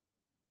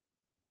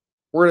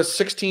 We're at a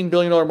 $16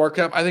 billion market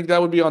cap. I think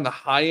that would be on the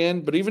high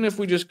end. But even if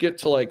we just get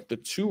to like the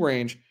 2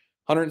 range,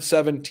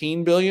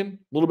 117 billion, a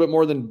little bit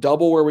more than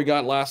double where we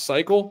got last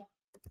cycle.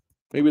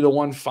 Maybe the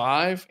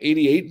 1.5,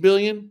 88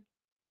 billion.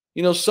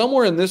 You know,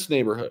 somewhere in this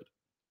neighborhood.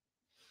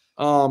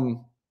 I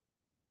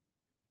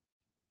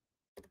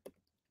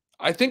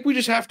think we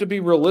just have to be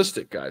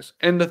realistic, guys.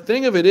 And the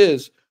thing of it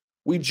is,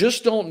 we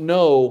just don't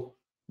know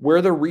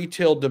where the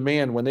retail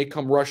demand, when they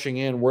come rushing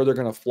in, where they're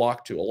going to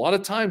flock to. A lot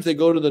of times they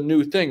go to the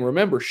new thing.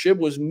 Remember, SHIB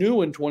was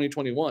new in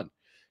 2021.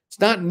 It's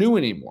not new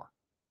anymore.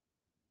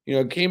 You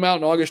know, it came out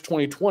in August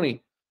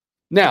 2020.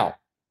 Now,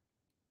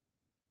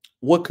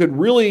 what could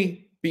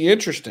really be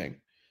interesting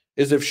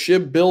is if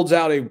SHIB builds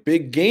out a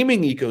big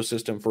gaming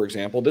ecosystem, for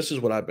example. This is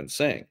what I've been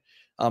saying,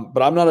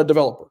 but I'm not a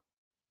developer.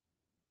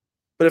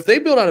 But if they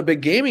build out a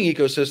big gaming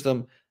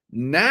ecosystem,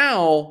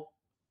 now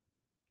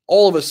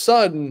all of a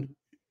sudden,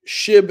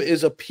 SHIB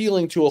is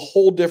appealing to a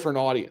whole different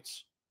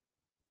audience,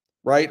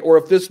 right? Or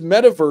if this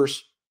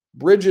metaverse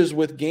bridges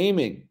with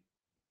gaming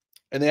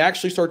and they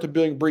actually start to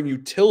bring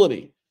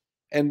utility,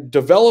 and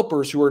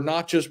developers who are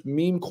not just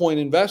meme coin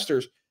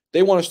investors,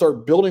 they want to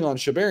start building on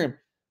Shibarium,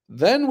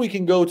 then we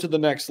can go to the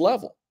next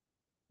level.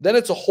 Then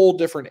it's a whole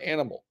different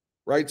animal,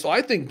 right? So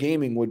I think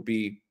gaming would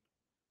be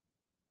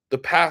the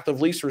path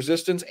of least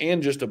resistance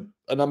and just an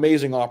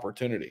amazing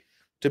opportunity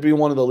to be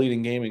one of the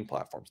leading gaming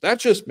platforms.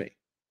 That's just me.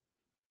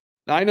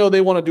 Now, I know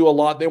they want to do a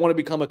lot. They want to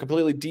become a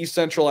completely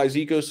decentralized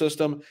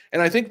ecosystem.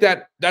 And I think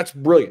that's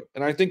brilliant.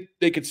 And I think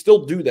they could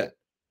still do that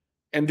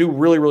and do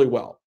really, really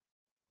well.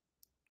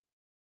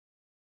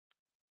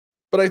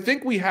 But I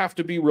think we have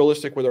to be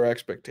realistic with our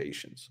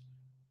expectations.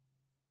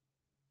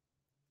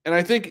 And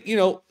I think, you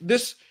know,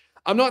 this,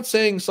 I'm not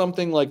saying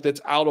something like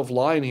that's out of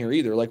line here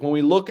either. Like when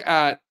we look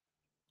at,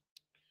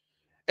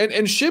 and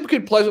SHIB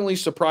could pleasantly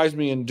surprise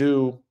me and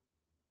do,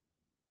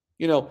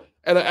 you know,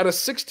 at a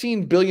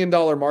 $16 billion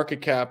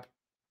market cap,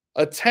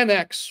 a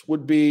 10x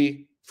would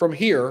be from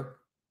here,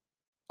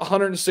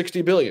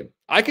 160 billion.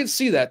 I can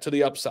see that to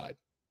the upside.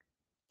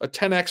 A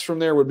 10x from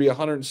there would be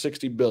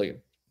 160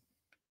 billion.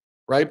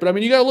 Right? But I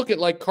mean, you got to look at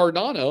like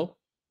Cardano,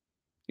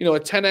 you know, a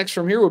 10x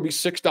from here would be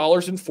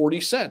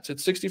 $6.40.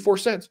 It's 64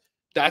 cents.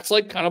 That's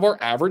like kind of our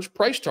average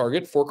price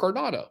target for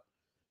Cardano.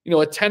 You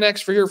know, a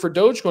 10x for here for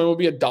Dogecoin would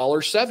be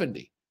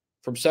 $1.70,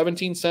 from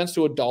 17 cents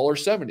to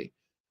 $1.70.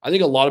 I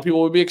think a lot of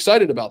people would be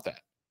excited about that.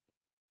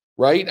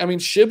 Right? I mean,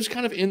 SHIB's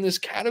kind of in this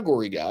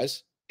category,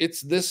 guys.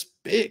 It's this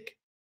big,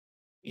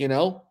 you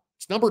know,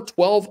 it's number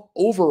 12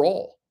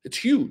 overall. It's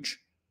huge.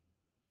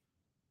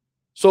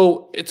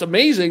 So it's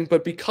amazing,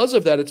 but because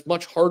of that, it's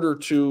much harder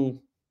to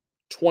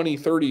 20,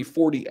 30,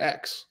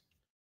 40x.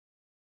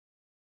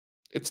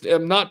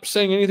 I'm not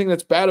saying anything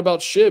that's bad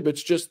about SHIB.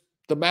 It's just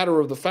the matter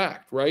of the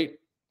fact, right?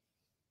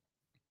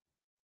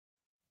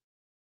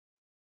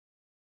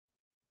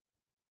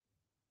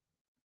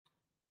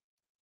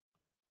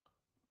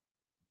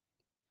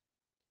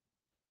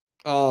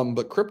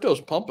 But crypto's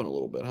pumping a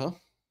little bit, huh?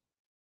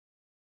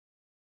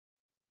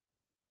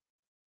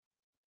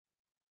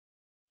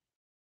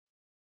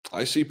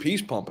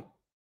 ICP's pumping.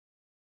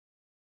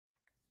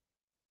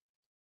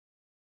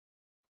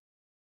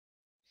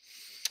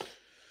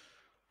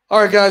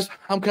 All right, guys,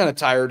 I'm kind of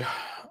tired.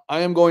 I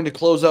am going to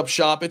close up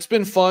shop. It's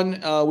been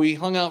fun. We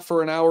hung out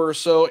for an hour or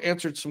so,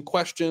 answered some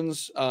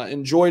questions,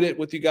 enjoyed it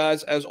with you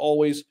guys as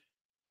always.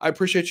 I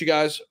appreciate you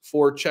guys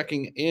for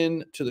checking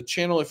in to the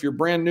channel. If you're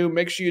brand new,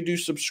 make sure you do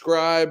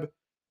subscribe,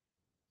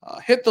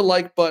 hit the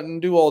like button,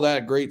 do all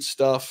that great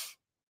stuff.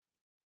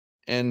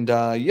 And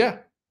yeah,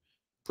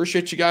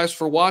 appreciate you guys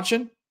for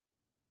watching.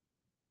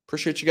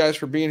 Appreciate you guys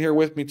for being here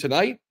with me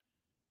tonight.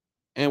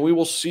 And we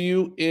will see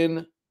you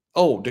in,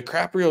 oh,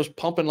 DiCaprio's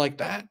pumping like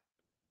that.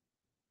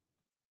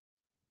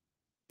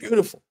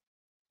 Beautiful.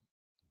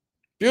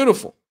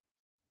 Beautiful.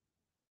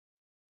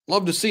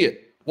 Love to see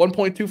it.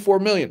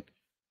 1.24 million.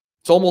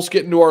 It's almost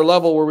getting to our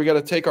level where we got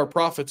to take our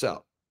profits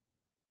out.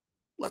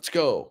 Let's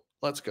go.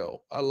 Let's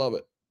go. I love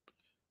it.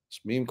 This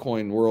meme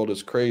coin world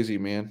is crazy,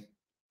 man.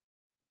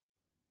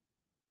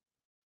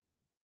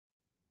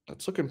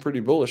 That's looking pretty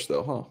bullish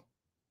though, huh?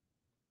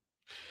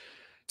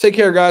 Take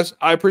care, guys.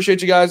 I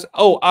appreciate you guys.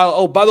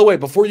 Oh, by the way,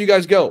 before you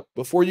guys go,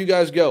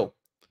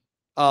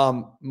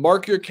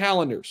 mark your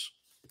calendars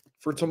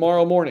for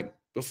tomorrow morning.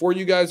 Before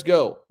you guys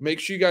go,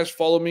 make sure you guys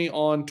follow me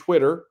on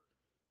Twitter.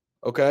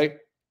 Okay.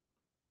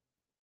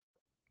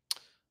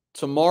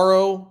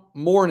 Tomorrow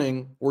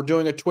morning, we're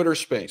doing a Twitter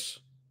space.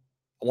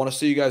 I want to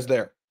see you guys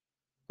there.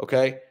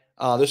 Okay.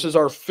 This is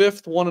our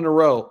 5th one in a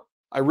row.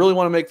 I really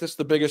want to make this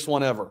the biggest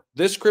one ever.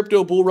 This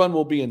crypto bull run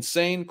will be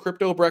insane.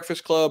 Crypto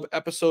Breakfast Club,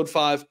 episode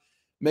 5.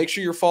 Make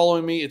sure you're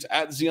following me. It's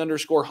at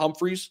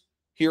Z_Humphries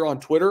here on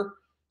Twitter.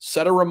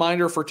 Set a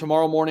reminder for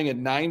tomorrow morning at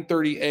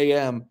 9:30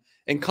 a.m.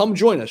 and come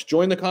join us.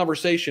 Join the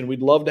conversation.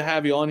 We'd love to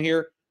have you on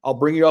here. I'll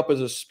bring you up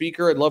as a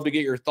speaker. I'd love to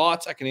get your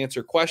thoughts. I can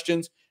answer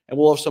questions, and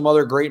we'll have some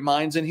other great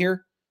minds in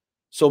here.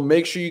 So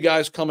make sure you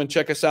guys come and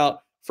check us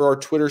out for our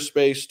Twitter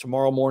space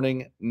tomorrow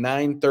morning,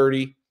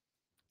 9:30.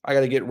 I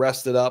got to get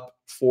rested up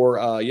for,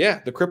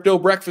 the Crypto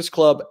Breakfast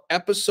Club,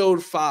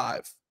 episode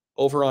 5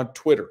 over on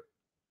Twitter.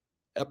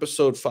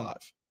 Episode 5.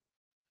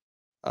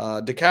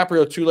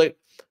 DiCaprio too late.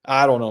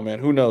 I don't know, man.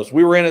 Who knows?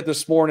 We were in it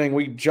this morning.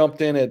 We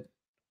jumped in at,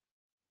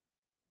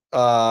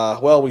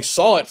 we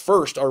saw it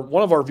first.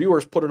 One of our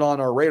viewers put it on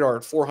our radar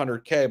at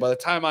 400K. By the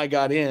time I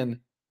got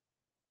in,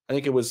 I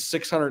think it was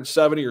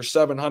 670 or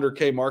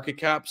 700K market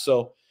cap.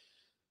 So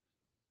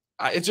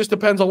it just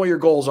depends on what your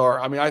goals are.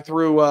 I mean, I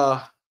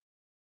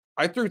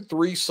threw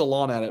 3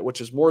 Salon at it,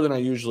 which is more than I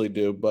usually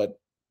do, but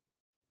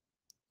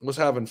was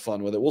having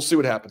fun with it. We'll see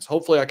what happens.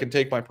 Hopefully I can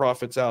take my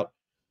profits out,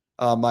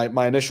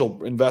 my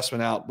initial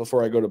investment out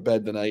before I go to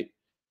bed tonight.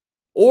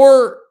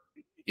 Or,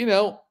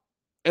 and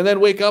then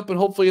wake up and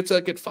hopefully it's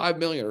like at 5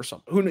 million or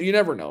something. You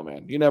never know,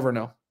 man. You never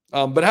know.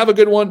 But have a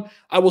good one.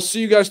 I will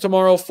see you guys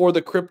tomorrow for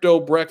the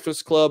Crypto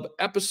Breakfast Club,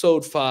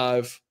 episode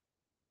 5.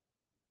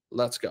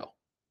 Let's go.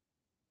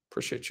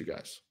 Appreciate you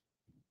guys.